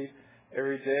 Every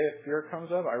day if fear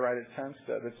comes up, I write a 10th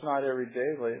step. It's not every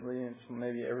day lately. It's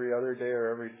maybe every other day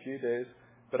or every few days.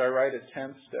 But I write a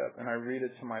 10th step, and I read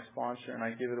it to my sponsor, and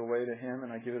I give it away to him,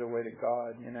 and I give it away to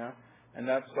God, And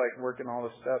that's like working all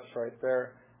the steps right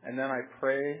there. And then I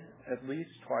pray at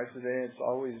least twice a day. It's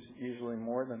always usually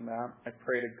more than that. I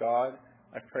pray to God.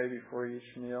 I pray before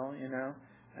each meal,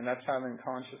 And that's having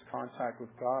conscious contact with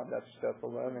God. That's step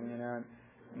 11, And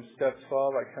in step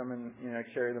 12, I come and,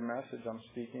 carry the message. I'm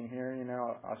speaking here,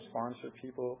 I sponsor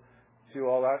people, do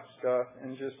all that stuff,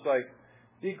 and just like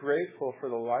be grateful for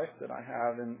the life that I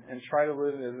have and try to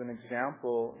live as an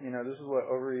example. This is what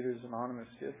Overeaters Anonymous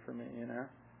did for me,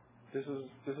 This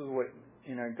is what,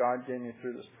 God gave me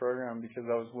through this program because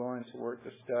I was willing to work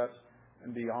the steps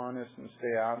and be honest and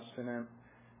stay abstinent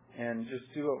and just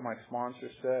do what my sponsor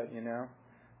said,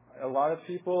 A lot of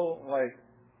people, like,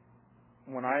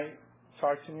 when I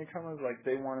talk to newcomers, like,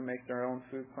 they want to make their own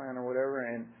food plan or whatever,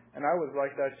 and I was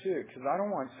like that too, because I don't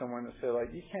want someone to say,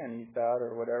 like, you can't eat that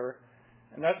or whatever.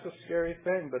 And that's a scary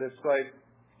thing, but it's like,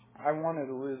 I wanted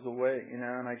to lose the weight, and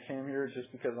I came here just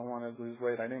because I wanted to lose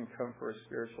weight. I didn't come for a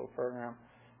spiritual program.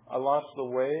 I lost the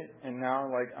weight, and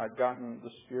now, like, I've gotten the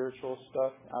spiritual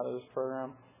stuff out of this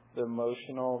program, the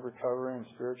emotional recovery and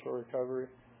spiritual recovery.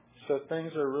 So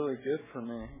things are really good for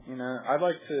me. I'd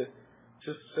like to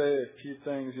just say a few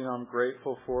things, I'm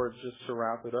grateful for, just to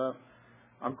wrap it up.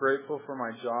 I'm grateful for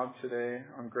my job today.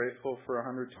 I'm grateful for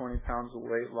 120 pounds of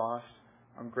weight loss.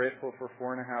 I'm grateful for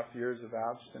 4.5 years of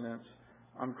abstinence.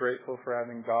 I'm grateful for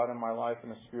having God in my life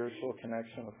and a spiritual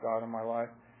connection with God in my life.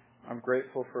 I'm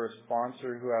grateful for a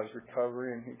sponsor who has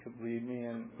recovery and he could lead me,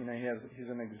 and he's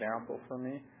an example for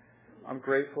me. I'm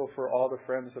grateful for all the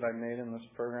friends that I made in this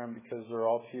program because they're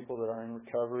all people that are in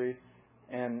recovery,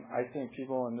 and I think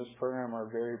people in this program are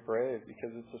very brave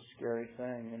because it's a scary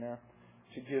thing,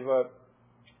 to give up,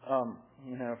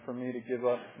 for me to give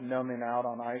up numbing out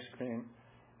on ice cream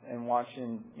and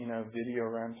watching, video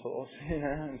rentals,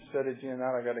 instead of doing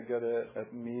that, I got to go to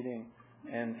a meeting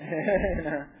and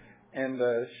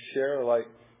share, like,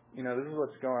 this is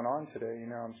what's going on today.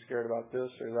 I'm scared about this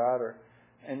or that,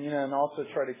 and also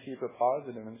try to keep it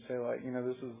positive and say, like,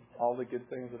 this is all the good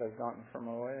things that I've gotten from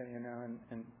OA,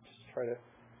 and just try to,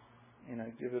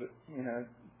 give it,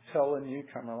 tell a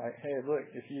newcomer, like, hey, look,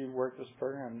 if you work this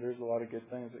program, there's a lot of good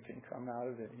things that can come out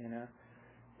of it,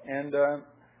 and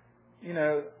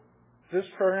this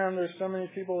program, there's so many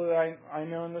people that I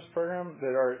know in this program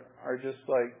that are just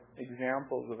like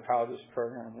examples of how this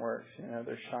program works.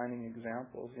 They're shining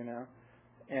examples,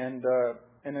 and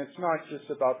it's not just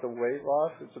about the weight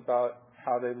loss. It's about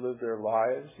how they live their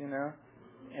lives,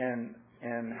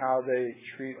 and how they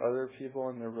treat other people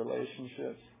in their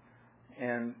relationships.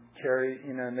 and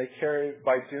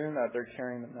by doing that, they're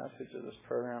carrying the message of this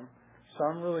program. So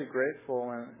I'm really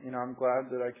grateful, and I'm glad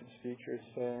that I could speak here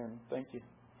today, and thank you.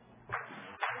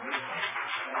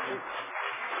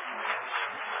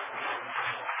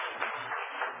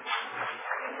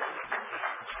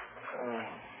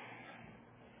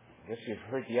 I guess you've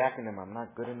heard the acronym, I'm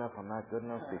not good enough,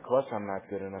 because I'm not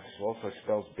good enough. It also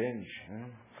spells binge.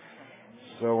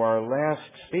 So our last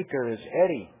speaker is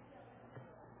Eddie.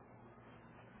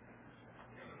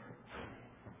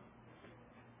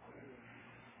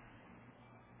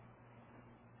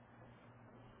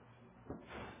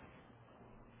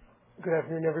 Good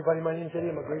afternoon, everybody. My name is Eddie.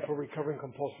 I'm a grateful recovering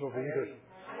compulsive overeater.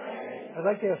 I'd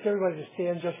like to ask everybody to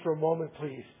stand just for a moment,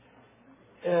 please.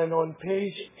 And on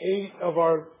page 8 of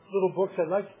our little books, I'd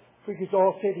like if we could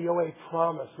all say the OA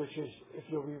promise, which is, if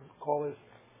you'll recall, is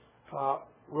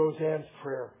Roseanne's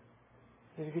prayer.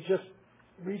 If you could just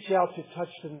reach out to touch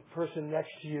the person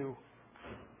next to you.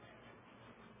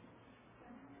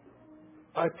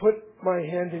 I put my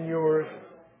hand in yours,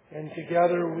 and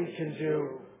together we can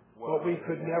do what we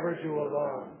could never do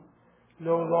alone.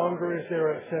 No longer is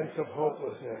there a sense of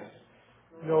hopelessness.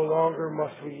 No longer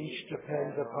must we each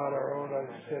depend upon our own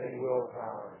unsteady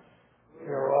willpower. We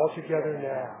are all together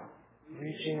now,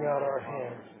 reaching out our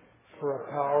hands for a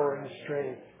power and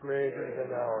strength greater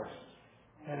than ours.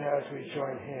 And as we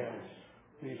join hands,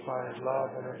 we find love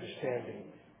and understanding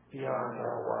beyond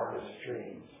our wildest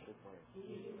dreams.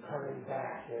 Coming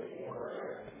back to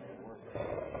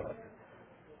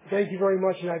Thank you very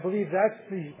much, and I believe that's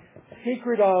the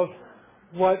secret of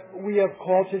what we have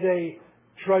called today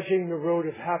trudging the road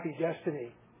of happy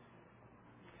destiny.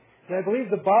 And I believe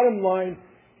the bottom line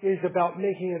is about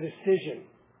making a decision.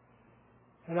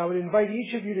 And I would invite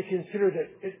each of you to consider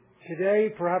that today,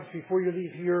 perhaps before you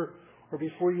leave here or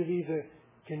before you leave the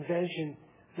convention,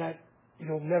 that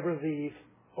you'll never leave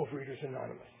Overeaters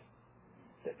Anonymous.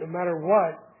 That no matter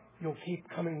what, you'll keep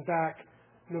coming back,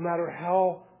 no matter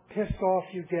how pissed off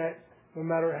you get, no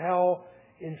matter how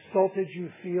insulted you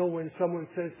feel when someone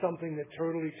says something that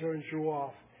totally turns you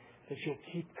off, that you'll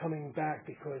keep coming back,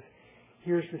 because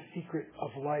here's the secret of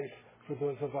life for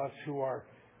those of us who are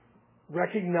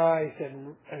recognized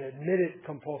and admitted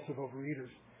compulsive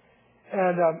overeaters.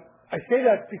 And I say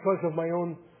that because of my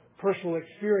own personal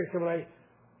experience. And when I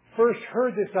first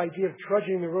heard this idea of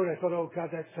trudging the road, I thought, oh God,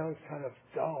 that sounds kind of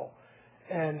dull.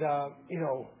 And,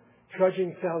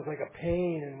 trudging sounds like a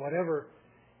pain and whatever.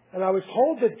 And I was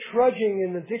told that trudging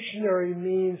in the dictionary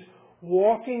means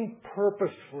walking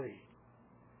purposefully.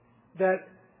 That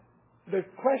the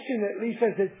question, at least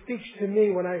as it speaks to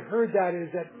me when I heard that,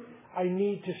 is that I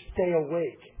need to stay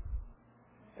awake.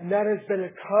 And that has been a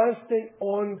constant,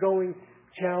 ongoing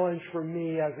challenge for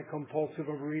me as a compulsive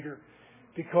overeater,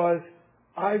 because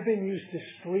I've been used to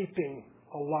sleeping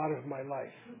a lot of my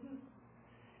life.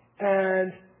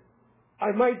 And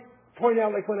I might point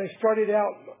out, like when I started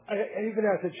out, even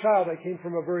as a child, I came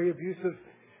from a very abusive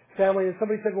family, and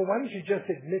somebody said, well, why don't you just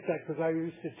admit that? Because I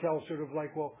used to tell sort of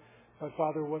like, well, my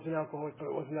father was an alcoholic, but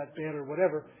it wasn't that bad or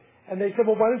whatever. And they said,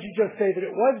 well, why don't you just say that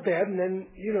it was bad, and then,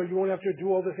 you won't have to do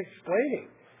all this explaining.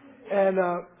 And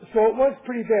so it was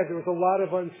pretty bad. There was a lot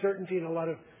of uncertainty and a lot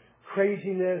of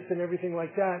craziness and everything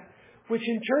like that, which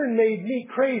in turn made me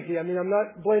crazy. I mean, I'm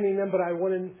not blaming them, but I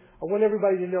want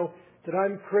everybody to know that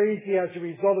I'm crazy as a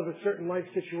result of a certain life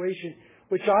situation,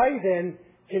 which I then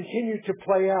continued to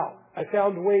play out. I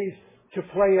found ways to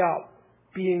play out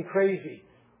being crazy.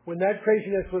 When that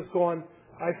craziness was gone,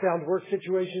 I found work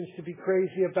situations to be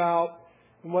crazy about.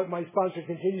 And what my sponsor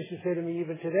continues to say to me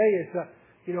even today is,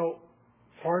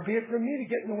 far be it from me to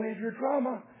get in the way of your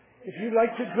drama. If you'd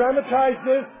like to dramatize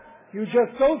this, you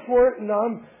just go for it, and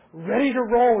I'm ready to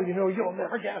roll. You'll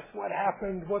never guess what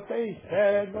happened, what they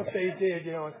said, what they did,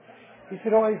 He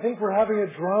said, I think we're having a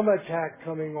drama attack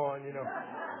coming on,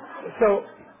 So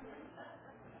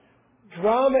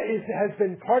drama has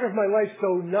been part of my life,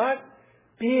 so not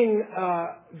being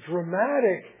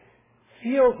dramatic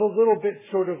feels a little bit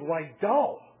sort of like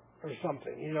dull or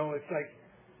something. It's like,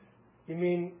 you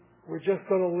mean we're just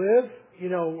going to live?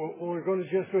 We're going to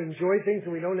just enjoy things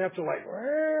and we don't have to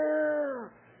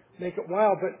make it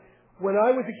wild. But when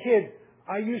I was a kid,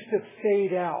 I used to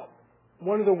fade out.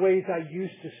 One of the ways I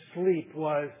used to sleep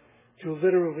was to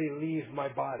literally leave my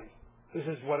body. This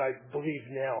is what I believe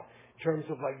now, in terms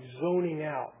of like zoning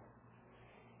out.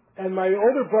 And my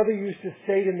older brother used to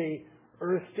say to me,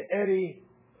 earth to Eddie,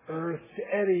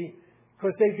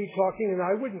 because they'd be talking and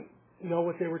I wouldn't know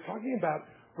what they were talking about,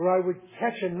 or I would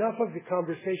catch enough of the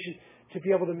conversation to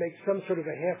be able to make some sort of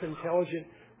a half-intelligent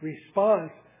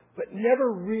response, but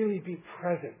never really be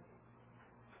present.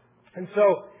 And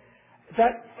so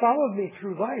that followed me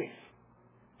through life.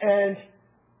 And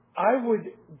I would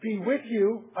be with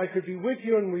you, I could be with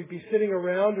you and we'd be sitting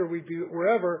around or we'd be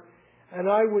wherever, and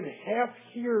I would half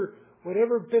hear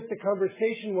whatever bit the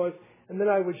conversation was, and then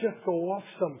I would just go off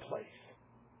someplace.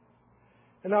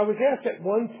 And I was asked at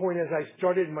one point as I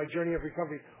started my journey of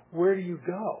recovery, where do you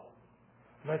go?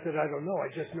 And I said, I don't know, I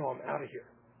just know I'm out of here.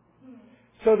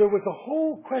 So there was a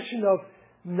whole question of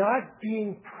not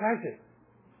being present,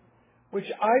 which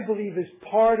I believe is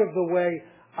part of the way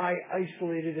I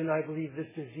isolated, and I believe this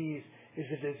disease is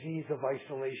a disease of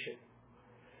isolation.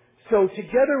 So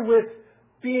together with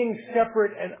being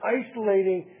separate and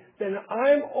isolating, then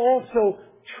I'm also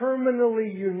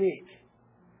terminally unique.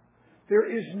 There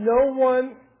is no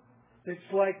one that's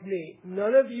like me.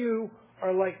 None of you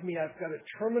are like me. I've got a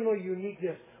terminal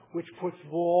uniqueness which puts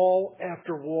wall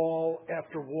after wall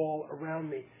after wall around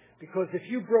me. Because if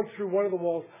you broke through one of the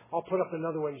walls, I'll put up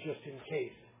another one just in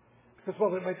case. Because,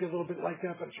 well, it might be a little bit like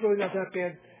that, but it's really not that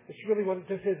bad. It's really what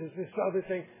this is this other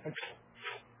thing. And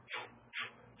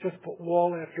just put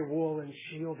wall after wall and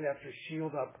shield after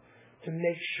shield up to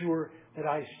make sure that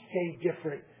I stay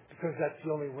different, because that's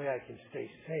the only way I can stay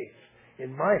safe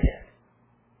in my head.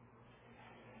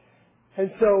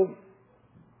 And so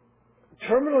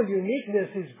terminal uniqueness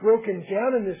is broken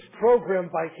down in this program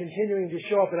by continuing to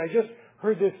show up. And I just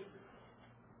heard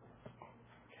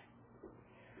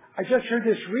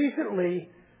this recently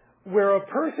where a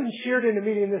person shared in a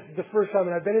meeting, and this is the first time,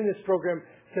 and I've been in this program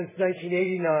since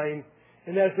 1989,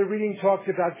 and as the reading talks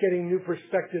about getting new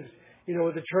perspectives,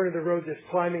 with the turn of the road, this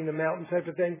climbing the mountain type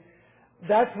of thing,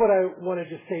 that's what I wanted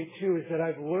to say too, is that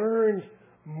I've learned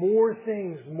more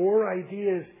things, more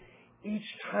ideas each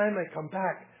time I come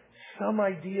back. Some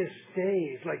idea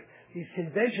stays. Like these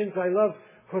conventions I love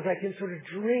because I can sort of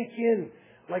drink in,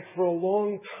 like for a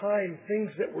long time,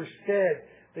 things that were said.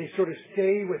 They sort of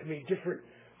stay with me. Different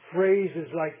phrases,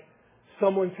 like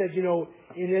someone said,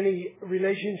 in any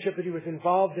relationship that he was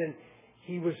involved in,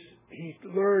 he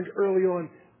learned early on,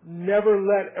 never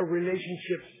let a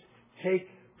relationship take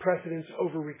precedence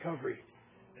over recovery.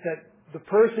 That the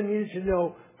person needs to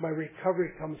know my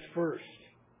recovery comes first.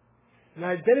 And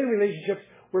I've been in relationships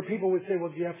where people would say, well,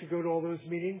 do you have to go to all those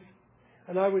meetings?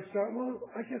 And I would start, well,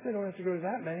 I guess I don't have to go to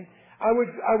that many. I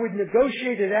would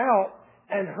negotiate it out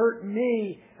and hurt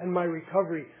me and my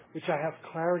recovery, which I have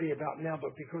clarity about now,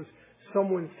 but because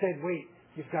someone said, wait,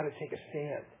 you've got to take a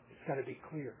stand. It's got to be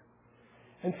clear.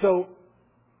 And so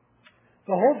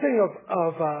the whole thing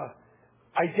of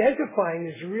identifying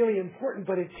is really important,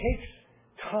 but it takes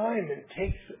time. It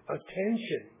takes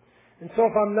attention. And so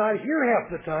if I'm not here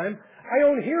half the time, I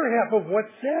don't hear half of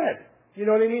what's said. You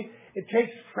know what I mean? It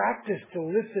takes practice to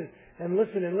listen and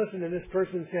listen and listen. And this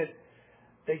person said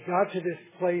they got to this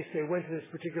place, they went to this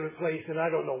particular place, and I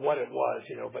don't know what it was,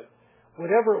 but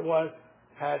whatever it was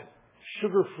had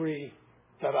sugar-free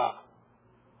ta-da.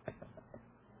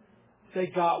 They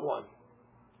got one.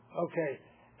 Okay.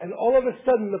 And all of a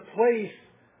sudden the place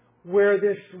where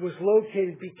this was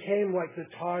located became like the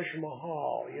Taj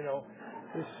Mahal,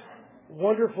 this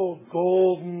wonderful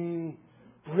golden,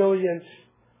 brilliant,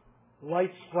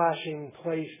 light-splashing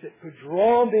place that could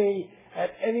draw me at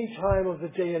any time of the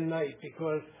day and night,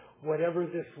 because whatever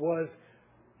this was,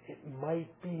 it might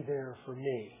be there for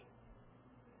me.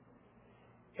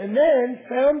 And then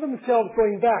found themselves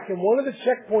going back. And one of the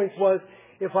checkpoints was,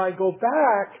 if I go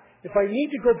back, if I need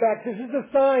to go back, this is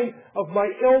a sign of my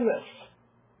illness.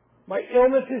 My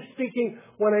illness is speaking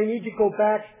when I need to go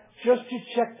back just to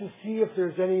check to see if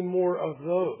there's any more of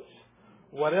those,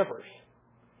 whatevers.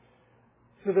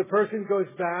 So the person goes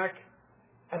back,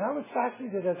 and I was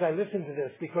fascinated as I listened to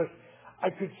this, because I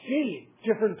could see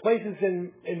different places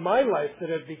in my life that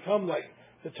had become like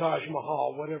the Taj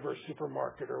Mahal, whatever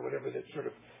supermarket or whatever that sort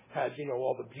of had,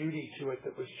 all the beauty to it,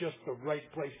 that was just the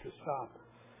right place to stop.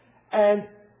 And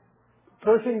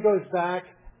person goes back,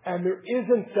 and there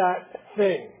isn't that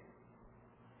thing.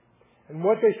 And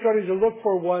what they started to look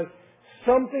for was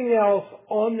something else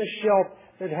on the shelf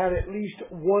that had at least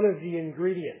one of the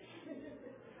ingredients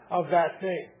of that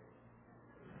thing.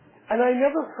 And I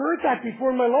never heard that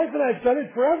before in my life, and I've done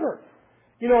it forever.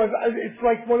 It's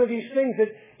like one of these things that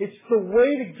it's the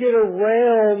way to get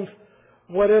around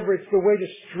whatever. It's the way to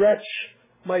stretch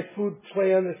my food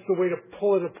plan. It's the way to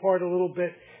pull it apart a little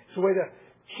bit. It's the way to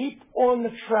keep on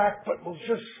the track, but we'll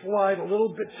just slide a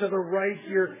little bit to the right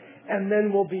here, and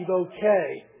then we'll be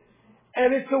okay.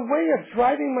 And it's a way of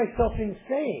driving myself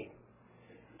insane.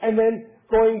 And then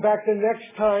going back the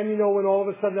next time, when all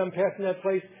of a sudden I'm passing that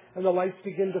place and the lights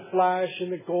begin to flash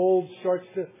and the gold starts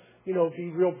to,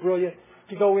 be real brilliant,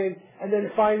 to go in and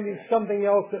then finding something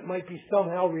else that might be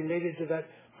somehow related to that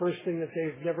first thing that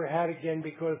they've never had again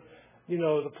because,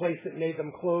 the place that made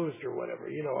them closed or whatever.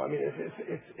 I mean,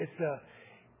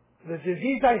 the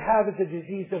disease I have is a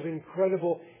disease of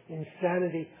incredible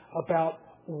insanity about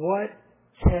what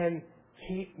can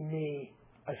keep me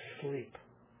asleep.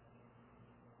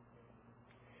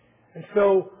 And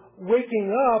so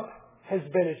waking up has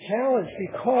been a challenge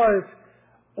because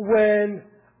when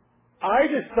I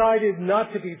decided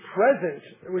not to be present,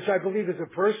 which I believe is a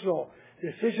personal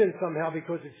decision somehow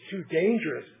because it's too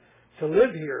dangerous to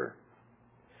live here,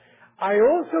 I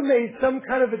also made some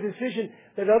kind of a decision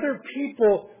that other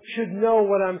people should know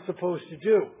what I'm supposed to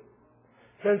do.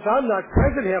 Since I'm not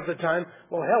present half the time,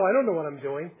 well, hell, I don't know what I'm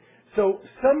doing. So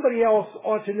somebody else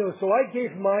ought to know. So I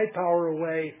gave my power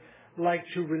away like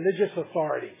to religious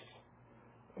authorities.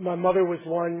 My mother was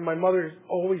one. My mother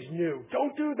always knew.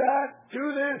 Don't do that.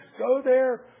 Do this. Go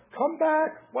there. Come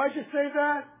back. Why'd you say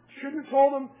that? Shouldn't have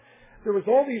told them. There was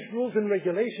all these rules and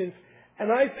regulations,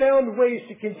 and I found ways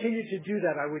to continue to do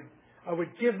that. I would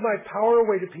give my power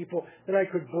away to people that I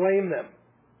could blame them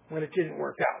when it didn't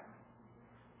work out.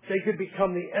 They could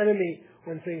become the enemy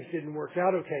when things didn't work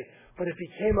out okay. But it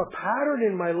became a pattern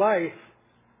in my life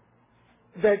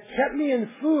that kept me in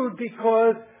food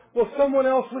because, well, someone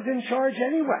else was in charge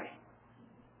anyway.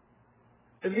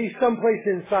 At least someplace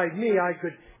inside me, I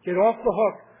could get off the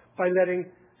hook by letting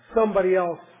somebody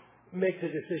else make the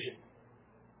decision.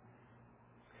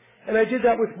 And I did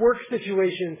that with work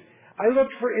situations. I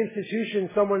looked for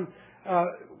institutions. Someone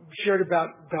shared about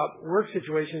work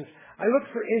situations. I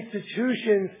looked for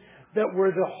institutions that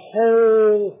were the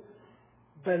whole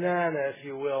banana, if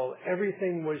you will.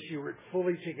 Everything was, you were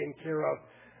fully taken care of.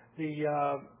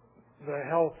 The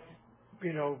health,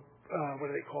 what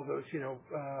do they call those,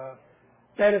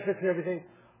 benefits and everything,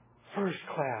 first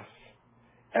class.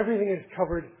 Everything is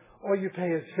covered. All you pay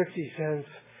is 50 cents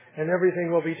and everything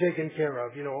will be taken care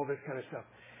of, all this kind of stuff.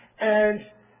 And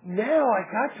now I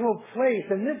got to a place,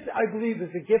 and this I believe is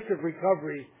a gift of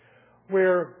recovery,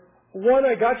 where one,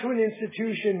 I got to an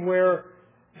institution where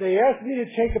they asked me to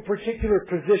take a particular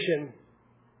position,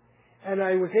 and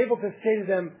I was able to say to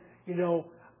them,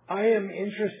 I am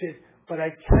interested, but I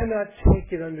cannot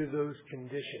take it under those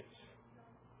conditions.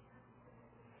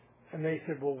 And they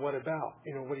said, well, what about?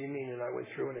 What do you mean? And I went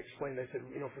through and explained. I said,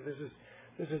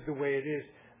 this is the way it is.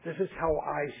 This is how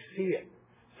I see it.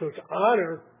 So to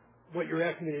honor what you're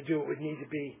asking me to do, it would need to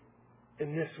be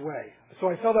in this way. So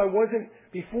I felt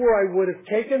before I would have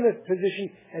taken the position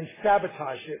and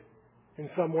sabotaged it in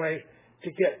some way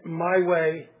to get my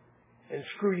way and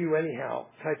screw you anyhow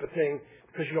type of thing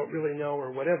because you don't really know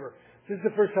or whatever. This is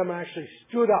the first time I actually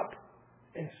stood up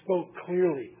and spoke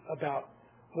clearly about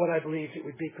what I believed it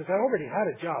would be, because I already had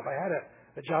a job. I had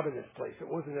a job in this place. It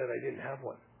wasn't that I didn't have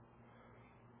one.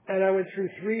 And I went through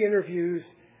 3 interviews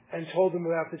and told them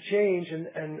about the change,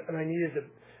 and I needed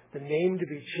the name to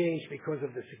be changed because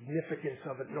of the significance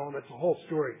of it and all. That's a whole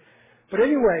story. But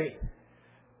anyway,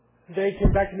 they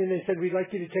came back to me and they said, we'd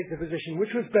like you to take the position,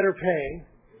 which was better paying,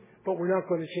 but we're not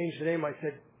going to change the name. I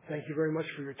said, thank you very much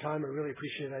for your time. I really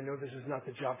appreciate it. I know this is not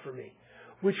the job for me,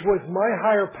 which was my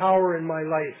higher power in my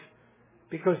life,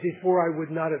 because before I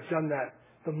would not have done that.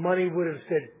 The money would have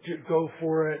said, go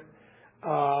for it.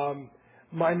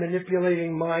 My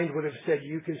manipulating mind would have said,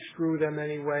 you can screw them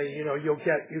anyway.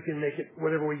 You can make it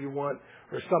whatever way you want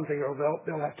or something, or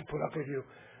they'll have to put up with you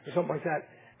or something like that.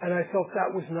 And I felt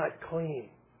that was not clean.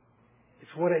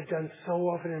 It's what I'd done so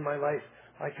often in my life,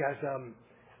 like as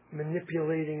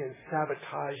manipulating and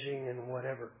sabotaging and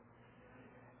whatever.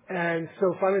 And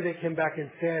so finally they came back and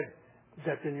said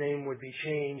that the name would be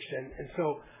changed. And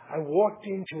so I walked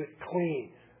into it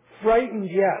clean. Frightened,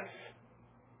 yes.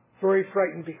 Very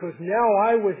frightened, because now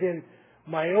I was in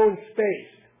my own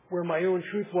space where my own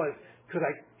truth was. Could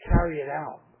I carry it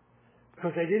out?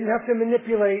 Because I didn't have to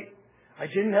manipulate. I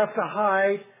didn't have to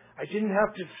hide. I didn't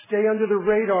have to stay under the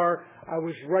radar. I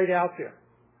was right out there.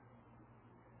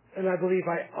 And I believe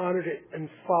I honored it and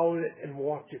followed it and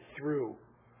walked it through.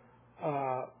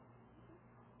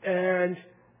 And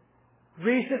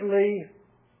recently,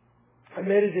 I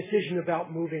made a decision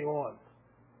about moving on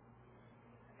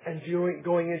and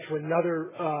going into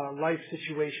another life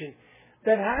situation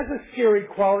that has a scary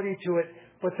quality to it,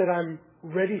 but that I'm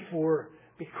ready for,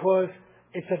 because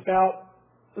it's about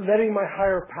letting my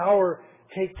higher power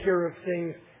take care of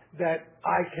things that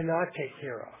I cannot take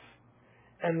care of,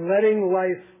 and letting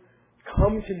life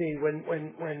come to me.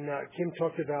 When Kim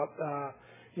talked about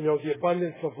the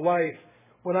abundance of life,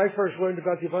 when I first learned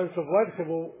about the abundance of life, I said,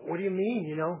 well, what do you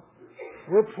mean?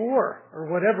 We're poor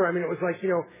or whatever. I mean, it was like,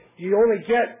 you only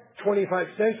get 25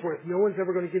 cents worth. No one's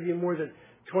ever going to give you more than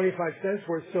 25 cents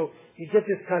worth. So you get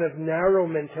this kind of narrow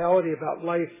mentality about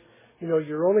life.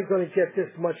 You're only going to get this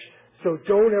much, so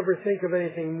don't ever think of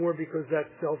anything more because that's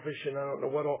selfish and I don't know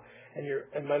what all.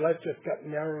 And my life just got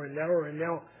narrower and narrower, and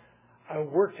now I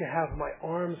work to have my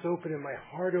arms open and my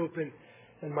heart open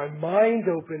and my mind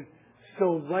open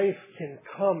so life can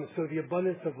come, so the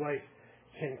abundance of life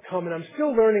can come. And I'm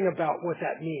still learning about what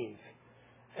that means.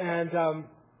 And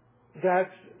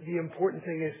that's the important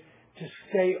thing, is to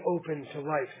stay open to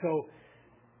life. So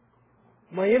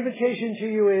my invitation to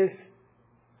you is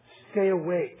stay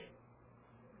awake.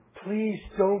 Please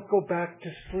don't go back to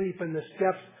sleep, and the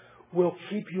steps will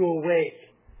keep you awake.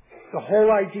 The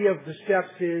whole idea of the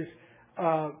steps is,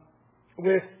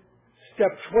 with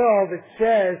step 12, it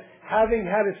says, having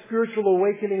had a spiritual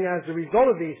awakening as a result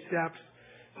of these steps.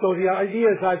 So the idea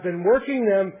is I've been working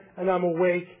them and I'm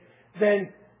awake. Then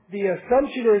the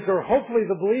assumption is, or hopefully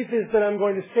the belief is, that I'm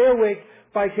going to stay awake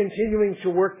by continuing to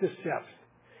work the steps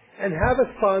and have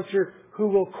a sponsor who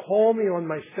will call me on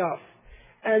my stuff,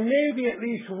 and maybe at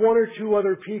least one or two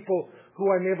other people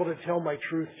who I'm able to tell my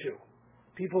truth to,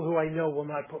 people who I know will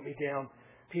not put me down,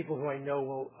 people who I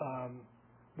know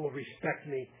will respect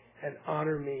me and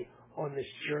honor me on this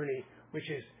journey, which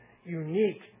is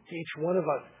unique to each one of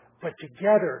us. But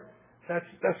together,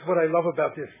 that's what I love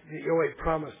about this. The OA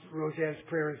promise, Roseanne's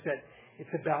prayer, is that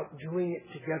it's about doing it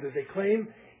together. They claim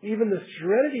even the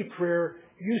Serenity Prayer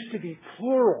used to be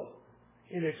plural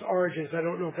in its origins. I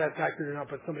don't know if that's accurate or not,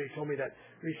 but somebody told me that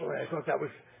recently. I thought that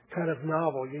was kind of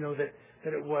novel,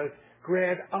 that it was,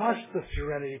 grant us the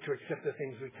serenity to accept the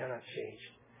things we cannot change.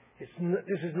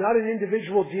 This is not an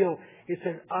individual deal. It's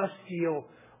an us deal,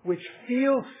 which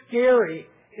feels scary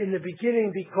in the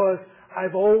beginning because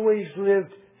I've always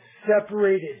lived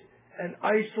separated and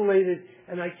isolated,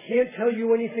 and I can't tell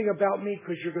you anything about me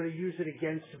because you're going to use it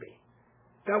against me.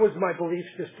 That was my belief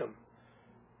system.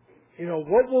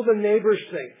 What will the neighbors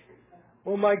think?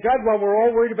 Well, my God, while we're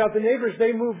all worried about the neighbors,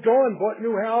 they moved on, bought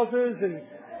new houses, and,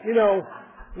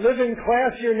 live in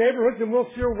classier neighborhoods, and we're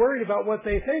still worried about what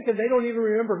they think, and they don't even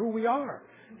remember who we are.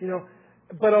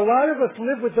 But a lot of us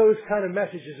live with those kind of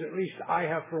messages. At least I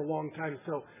have for a long time.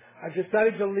 So I've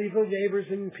decided to leave the neighbors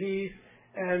in peace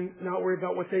and not worry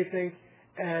about what they think,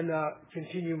 and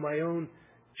continue my own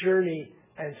journey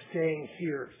and staying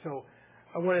here. So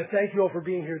I want to thank you all for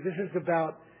being here. This is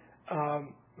about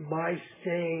my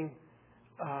staying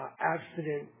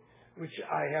abstinent, which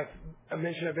I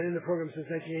mentioned I've been in the program since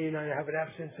 1989. I have it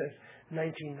abstinent since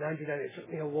 1999. It took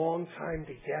me a long time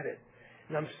to get it.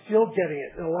 And I'm still getting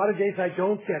it. And a lot of days I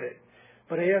don't get it.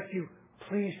 But I ask you,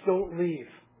 please don't leave.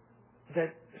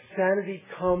 That sanity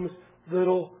comes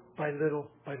little by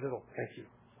little by little. Thank you.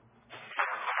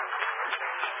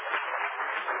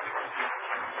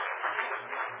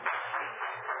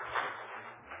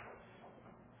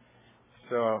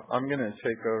 So I'm going to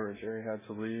take over. Jerry had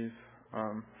to leave.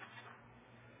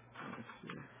 Let's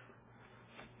see.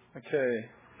 Okay.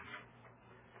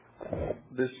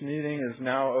 This meeting is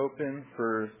now open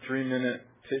for 3-minute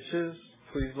pitches.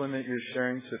 Please limit your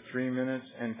sharing to 3 minutes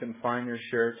and confine your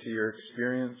share to your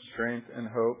experience, strength, and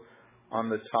hope on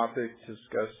the topic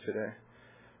discussed today.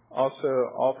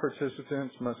 Also, all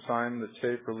participants must sign the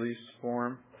tape release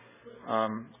form,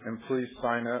 and please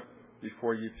sign up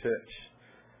before you pitch.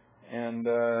 And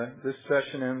this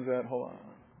session ends at,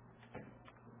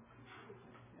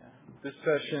 This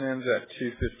session ends at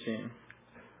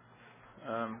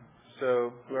 2:15.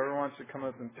 So whoever wants to come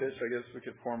up and pitch, I guess we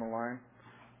could form a line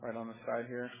right on the side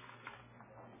here.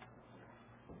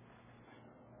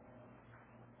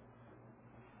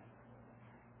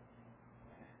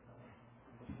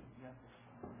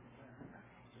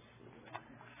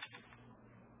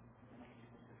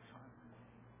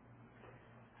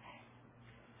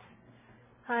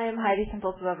 Hi, I'm Heidi,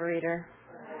 compulsive overeater.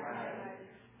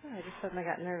 I just suddenly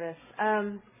got nervous.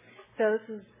 So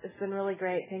it's been really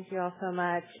great. Thank you all so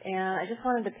much. And I just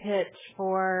wanted to pitch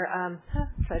for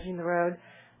Trudging the Road.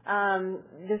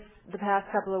 The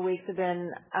past couple of weeks have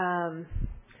been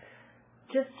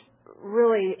just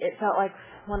really, it felt like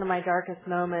one of my darkest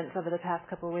moments over the past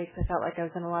couple of weeks. I felt like I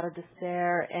was in a lot of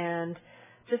despair, and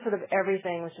just sort of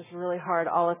everything was just really hard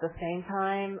all at the same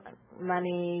time.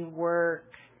 Money, work,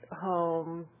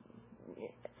 home,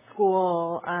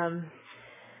 school.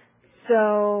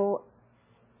 So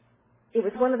it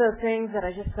was one of those things that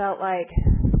I just felt like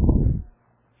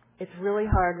it's really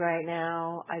hard right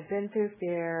now. I've been through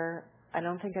fear. I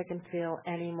don't think I can feel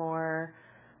anymore.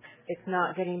 It's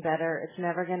not getting better. It's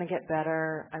never going to get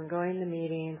better. I'm going to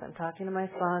meetings. I'm talking to my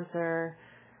sponsor.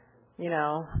 A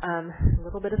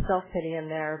little bit of self-pity in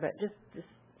there, but just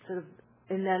sort of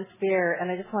immense fear, and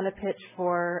I just want to pitch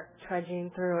for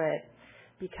trudging through it,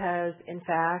 because in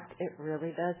fact it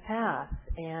really does pass.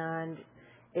 And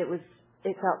it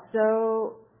felt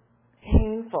so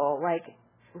painful, like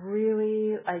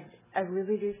really, I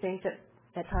really do think that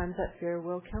at times that fear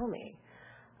will kill me.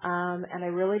 And I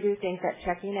really do think that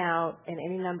checking out in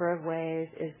any number of ways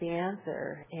is the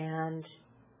answer. And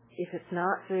if it's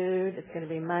not food, it's going to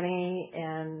be money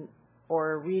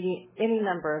or reading, any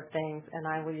number of things, and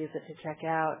I will use it to check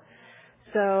out.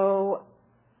 So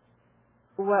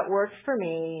what works for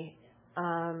me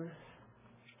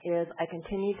is I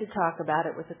continue to talk about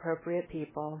it with appropriate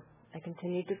people. I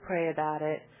continue to pray about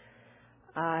it.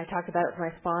 I talked about it with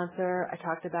my sponsor. I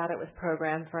talked about it with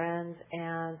program friends,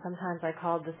 and sometimes I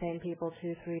called the same people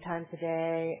 2-3 times a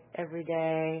day, every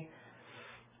day.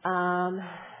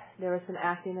 There was some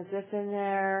acting as if in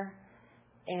there,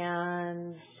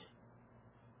 and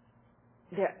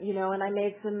there, and I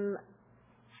made some,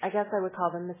 I guess I would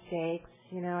call them mistakes.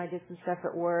 I did some stuff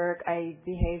at work. I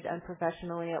behaved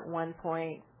unprofessionally at one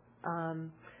point,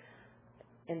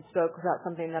 and spoke about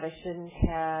something that I shouldn't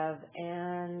have,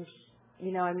 and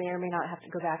I may or may not have to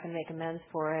go back and make amends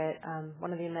for it.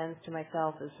 One of the amends to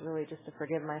myself is really just to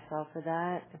forgive myself for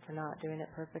that and for not doing it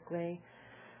perfectly.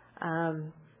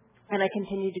 And I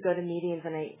continued to go to meetings,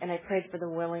 and I prayed for the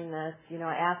willingness.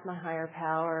 I asked my higher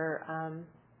power,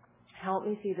 help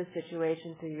me see the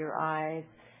situation through your eyes.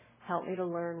 Help me to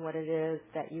learn what it is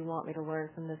that you want me to learn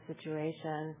from this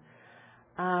situation.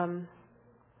 And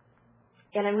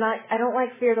I don't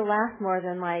like fear to last more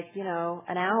than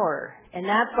an hour. And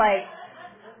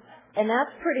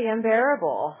that's pretty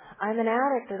unbearable. I'm an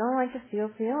addict. I don't like to feel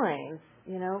feelings.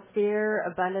 Fear,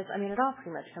 abundance. It all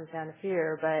pretty much comes down to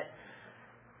fear. But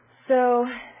so,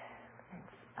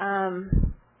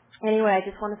 anyway, I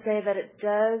just want to say that it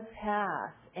does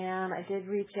pass. And I did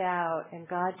reach out, and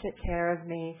God took care of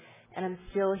me. And I'm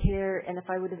still here. And if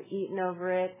I would have eaten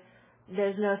over it,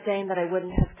 there's no saying that I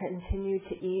wouldn't have continued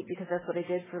to eat, because that's what I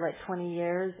did for 20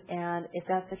 years. And if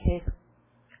that's the case,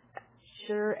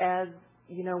 sure as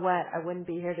you know what, I wouldn't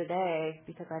be here today,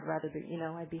 because I'd rather be,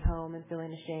 I'd be home and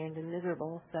feeling ashamed and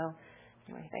miserable. So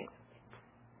anyway, thanks.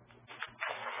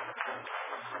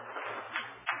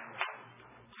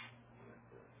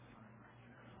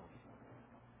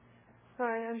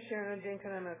 Hi, I'm Sharon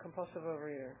O'Dinkin. I'm a compulsive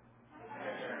overeater.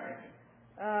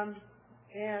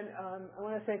 I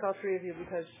want to thank all three of you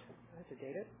because I have to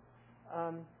date it.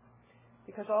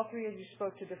 Because all three of you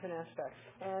spoke to different aspects.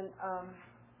 And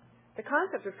the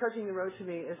concept of trudging the road to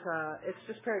me is it's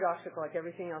just paradoxical, like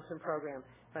everything else in program.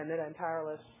 If I admit I'm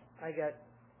powerless, I get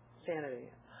sanity.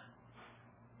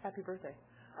 Happy birthday.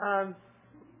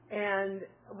 And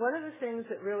one of the things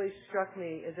that really struck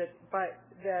me is that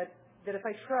if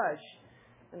I trudge,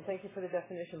 and thank you for the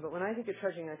definition, but when I think of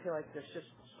trudging, I feel like there's just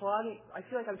slogging. I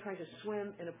feel like I'm trying to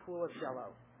swim in a pool of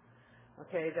Jell-O.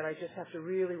 Okay, that I just have to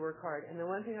really work hard. And the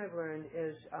one thing I've learned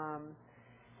is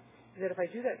that if I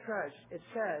do that trudge, it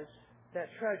says that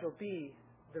trudge will be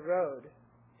the road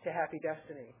to happy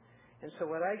destiny. And so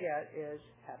what I get is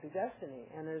happy destiny.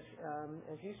 And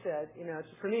as you said,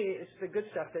 for me, it's the good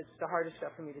stuff that's the hardest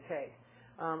stuff for me to take.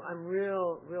 I'm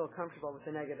real comfortable with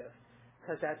the negative,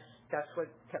 because that's what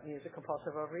kept me as a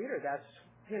compulsive overeater. That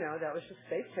was just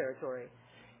safe territory.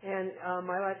 And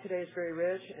my life today is very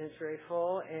rich, and it's very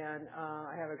full, and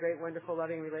I have a great, wonderful,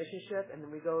 loving relationship, and then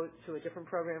we go to a different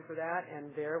program for that, and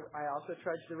there I also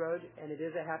trudge the road, and it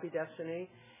is a happy destiny.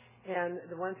 And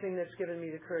the one thing that's given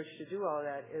me the courage to do all of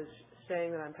that is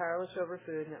saying that I'm powerless over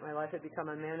food and that my life had become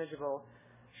unmanageable,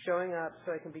 showing up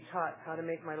so I can be taught how to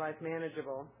make my life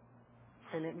manageable,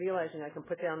 and then realizing I can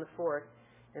put down the fork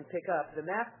and pick up the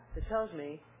map that tells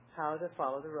me how to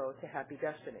follow the road to happy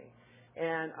destiny.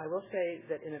 And I will say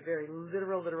that in a very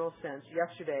literal sense,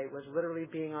 yesterday was literally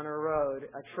being on a road,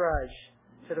 a trudge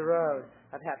to the road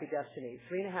of happy destiny.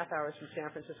 3.5 hours from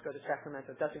San Francisco to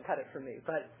Sacramento doesn't cut it for me,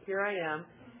 but here I am.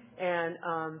 And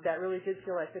that really did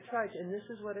feel like the trudge. And this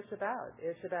is what it's about.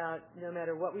 It's about, no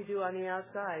matter what we do on the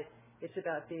outside, it's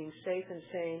about being safe and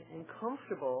sane and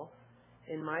comfortable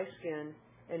in my skin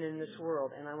and in this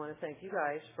world. And I want to thank you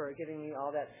guys for giving me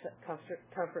all that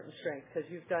comfort and strength, because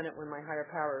you've done it when my higher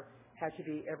power had to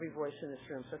be every voice in this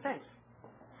room. So thanks.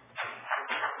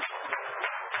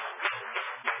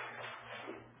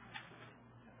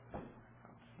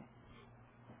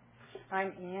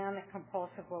 I'm Ann, a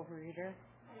compulsive overeater,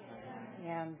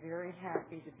 and very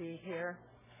happy to be here.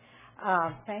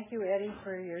 Thank you, Eddie,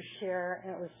 for your share.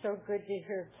 And it was so good to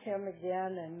hear Kim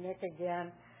again and Nick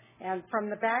again. And from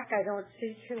the back, I don't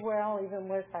see too well, even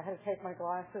with I had to take my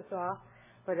glasses off.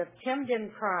 But if Kim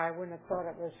didn't cry, I wouldn't have thought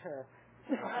it was her.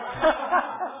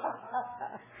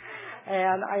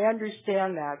 And I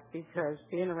understand that because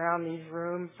being around these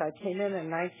rooms, I came in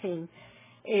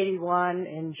 1981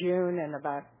 in June, and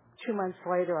about 2 months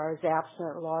later I was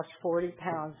abstinent, lost 40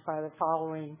 pounds by the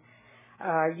following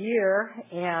year,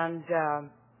 and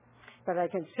but I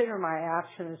consider my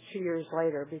abstinence 2 years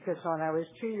later because when I was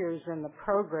 2 years in the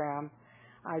program,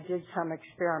 I did some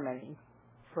experimenting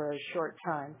for a short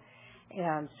time,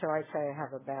 and so I say I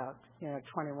have about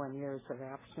 21 years of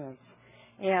abstinence,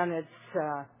 and it's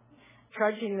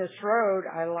trudging this road.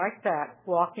 I like that,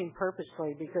 walking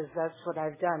purposely, because that's what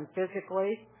I've done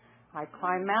physically. I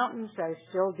climb mountains. I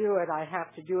still do it. I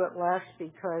have to do it less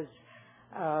because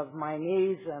of my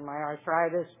knees and my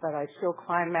arthritis, but I still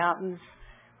climb mountains.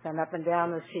 Been up and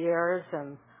down the Sierras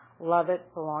and love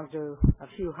it. Belong to a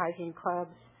few hiking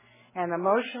clubs. And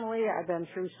emotionally, I've been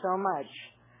through so much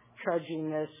trudging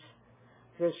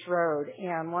this road.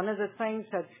 And one of the things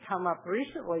that's come up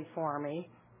recently for me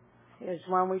is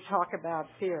when we talk about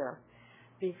fear,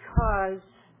 because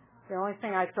the only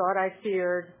thing I thought I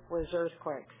feared was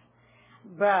earthquakes.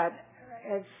 But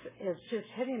it's just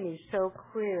hitting me so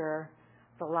clear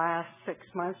the last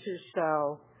 6 months or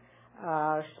so,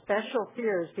 special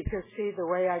fears, because see, the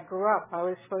way I grew up, I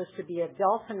was supposed to be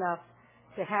adult enough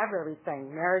to have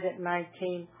everything, married at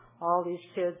 19, all these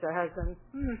kids, a husband,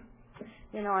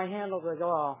 I handled it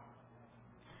all.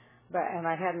 And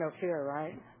I had no fear,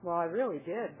 right? Well, I really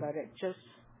did, but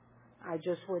I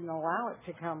just wouldn't allow it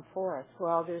to come forth.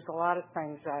 Well, there's a lot of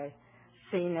things I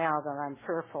see now that I'm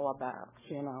fearful about,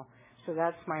 So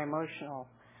that's my emotional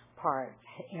part.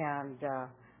 And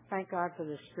thank God for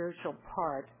the spiritual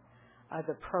part of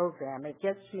the program. It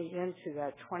gets me into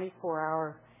that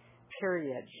 24-hour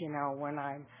period, when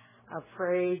I'm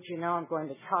afraid, I'm going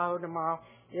to Tahoe tomorrow.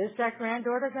 Is that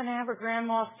granddaughter going to have a grand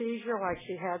mal seizure like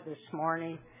she had this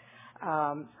morning?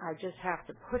 I just have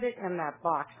to put it in that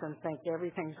box and think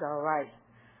everything's all right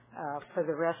for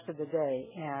the rest of the day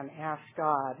and ask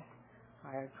God,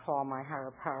 I call my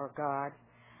higher power God,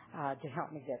 to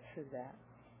help me get through that.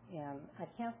 And I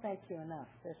can't thank you enough.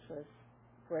 This was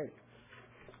great.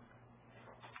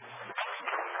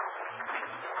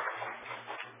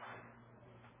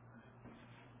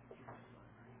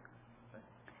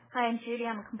 Hi, I'm Judy.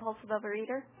 I'm a compulsive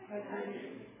overeater.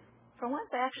 For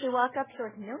once, I actually walk up here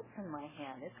with notes in my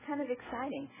hand. It's kind of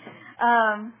exciting.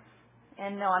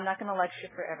 And no, I'm not going to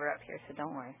lecture forever up here, so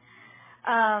don't worry.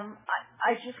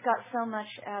 I just got so much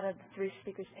out of the three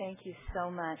speakers. Thank you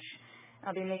so much.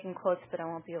 I'll be making quotes, but I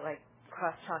won't be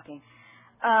cross-talking.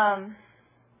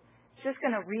 Just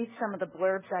going to read some of the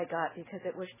blurbs I got because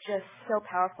it was just so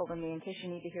powerful to me in case you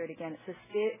need to hear it again. It says,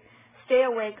 stay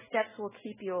awake, steps will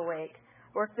keep you awake.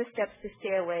 Work the steps to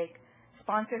stay awake.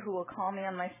 Sponsor who will call me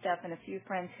on my step, and a few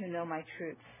friends who know my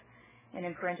truths. And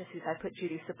in parentheses, I put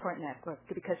Judy Support Network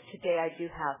because today I do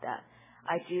have that.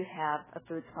 I do have a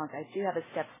food sponsor. I do have a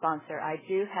step sponsor. I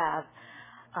do have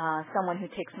someone who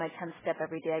takes my 10th step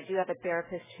every day. I do have a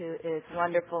therapist who is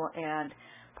wonderful and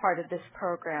part of this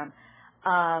program.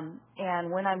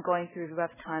 And when I'm going through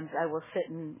rough times, I will sit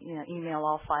and email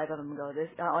all 5 of them and go,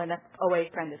 and an OA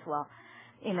friend as well.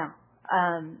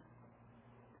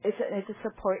 It's a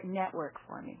support network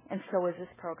for me, and so is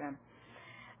this program.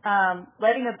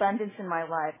 Letting abundance in my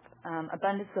life,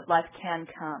 abundance of life can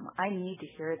come. I need to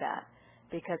hear that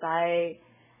because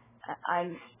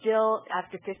I'm still,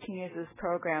 after 15 years of this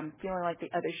program, feeling like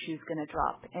the other shoe's going to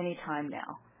drop any time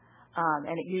now.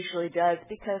 And it usually does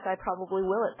because I probably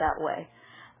will it that way.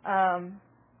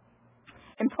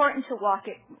 Important to walk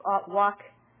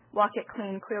it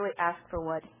clean, clearly ask for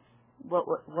what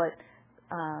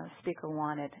speaker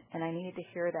wanted, and I needed to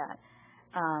hear that.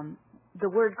 The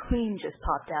word clean just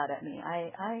popped out at me.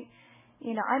 I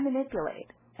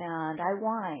manipulate and I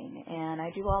whine and I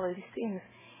do all of these things,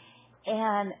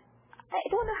 and I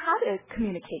don't know how to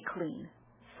communicate clean.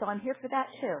 So I'm here for that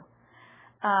too.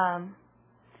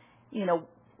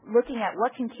 Looking at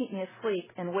what can keep me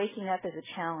asleep and waking up is a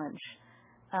challenge.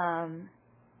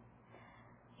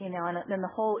 And then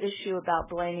the whole issue about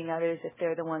blaming others if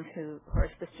they're the ones who are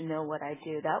supposed to know what I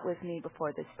do, that was me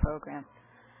before this program.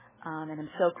 And I'm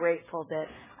so grateful that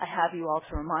I have you all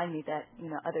to remind me that,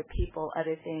 other people,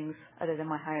 other things other than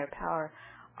my higher power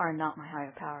are not my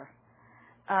higher power.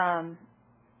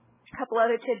 A couple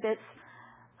other tidbits.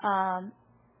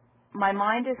 My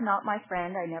mind is not my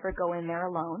friend. I never go in there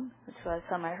alone, which was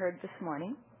some I heard this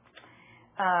morning.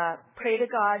 Pray to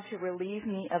God to relieve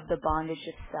me of the bondage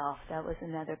of self. That was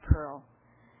another pearl.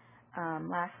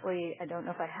 Lastly, I don't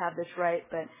know if I have this right,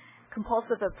 but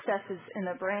compulsive obsessives in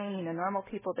the brain, normal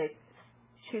people,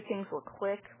 two things will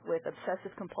click. With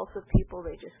obsessive compulsive people,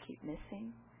 they just keep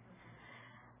missing.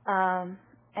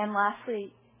 And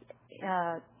lastly,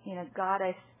 God,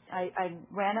 I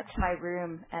ran up to my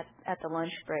room at the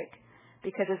lunch break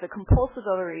because as a compulsive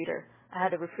overeater, I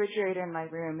had a refrigerator in my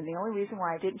room, and the only reason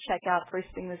why I didn't check out first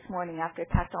thing this morning after I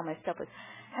packed all my stuff was,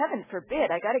 heaven forbid,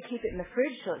 I got to keep it in the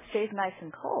fridge so it stays nice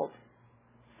and cold.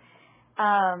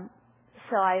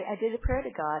 So I did a prayer to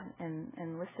God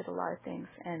and listed a lot of things.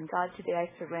 And God, today I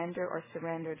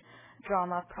surrendered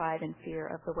drama, pride, and fear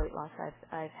of the weight loss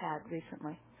I've had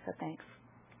recently. So thanks.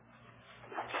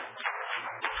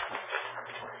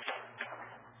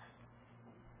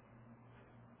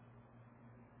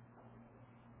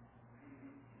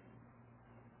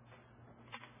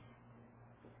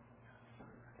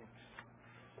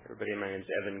 Everybody, my name's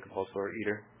Evan, compulsive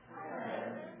overeater.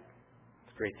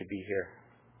 It's great to be here.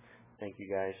 Thank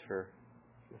you guys for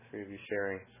the three of you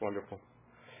sharing. It's wonderful.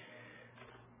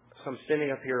 So I'm standing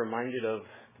up here reminded of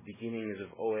the beginnings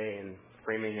of OA in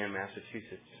Framingham,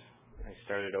 Massachusetts. I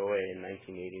started OA in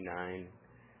 1989,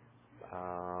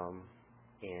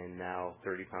 and now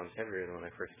 30 pounds heavier than when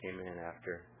I first came in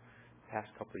after the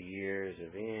past couple of years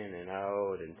of in and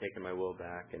out and taking my will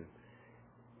back. And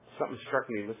something struck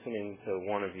me listening to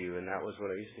one of you, and that was what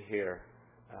I used to hear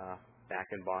back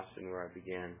in Boston where I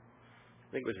began. I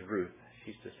think it was Ruth.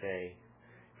 She used to say,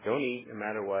 don't eat no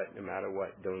matter what,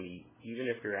 don't eat. Even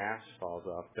if your ass falls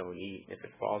off, don't eat. If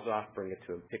it falls off,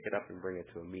 pick it up and bring it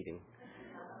to a meeting.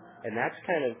 And that's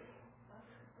kind of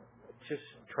just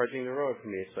trudging the road for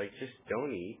me. It's like, just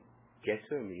don't eat, get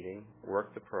to a meeting,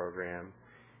 work the program,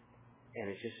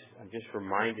 and I'm just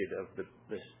reminded of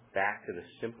this back to the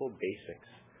simple basics,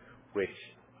 which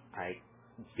I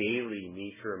daily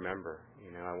need to remember.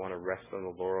 I want to rest on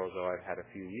the laurels. I've had a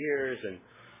few years, and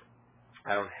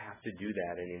I don't have to do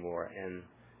that anymore. And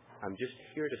I'm just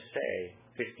here to say,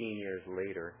 15 years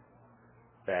later,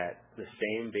 that the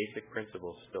same basic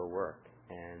principles still work.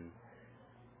 And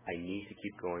I need to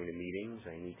keep going to meetings.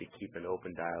 I need to keep an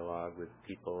open dialogue with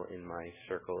people in my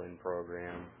circle and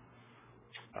program.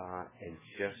 And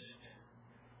just,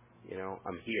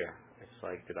 I'm here. It's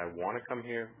like, did I want to come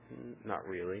here? Not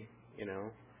really,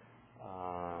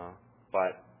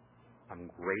 but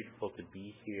I'm grateful to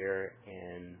be here,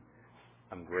 and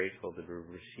I'm grateful to be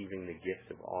receiving the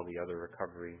gift of all the other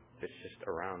recovery that's just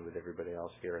around with everybody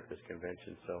else here at this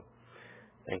convention. So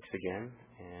thanks again,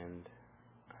 and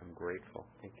I'm grateful.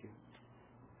 Thank you.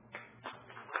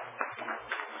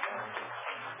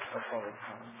 That's all the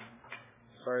time.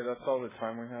 Sorry, that's all the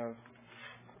time we have.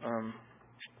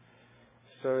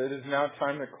 So it is now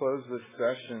time to close this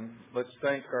session. Let's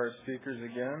thank our speakers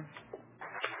again.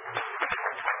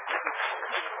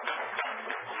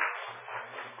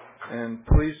 And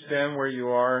please stand where you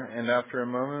are, and after a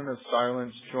moment of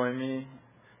silence, join me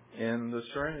in the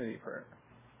Serenity Prayer.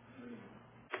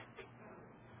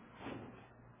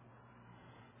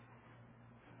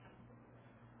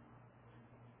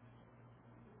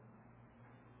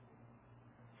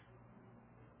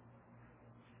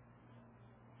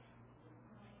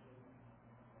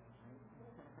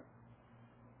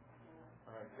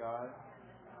 All right, God,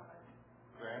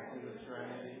 grant me the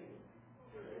serenity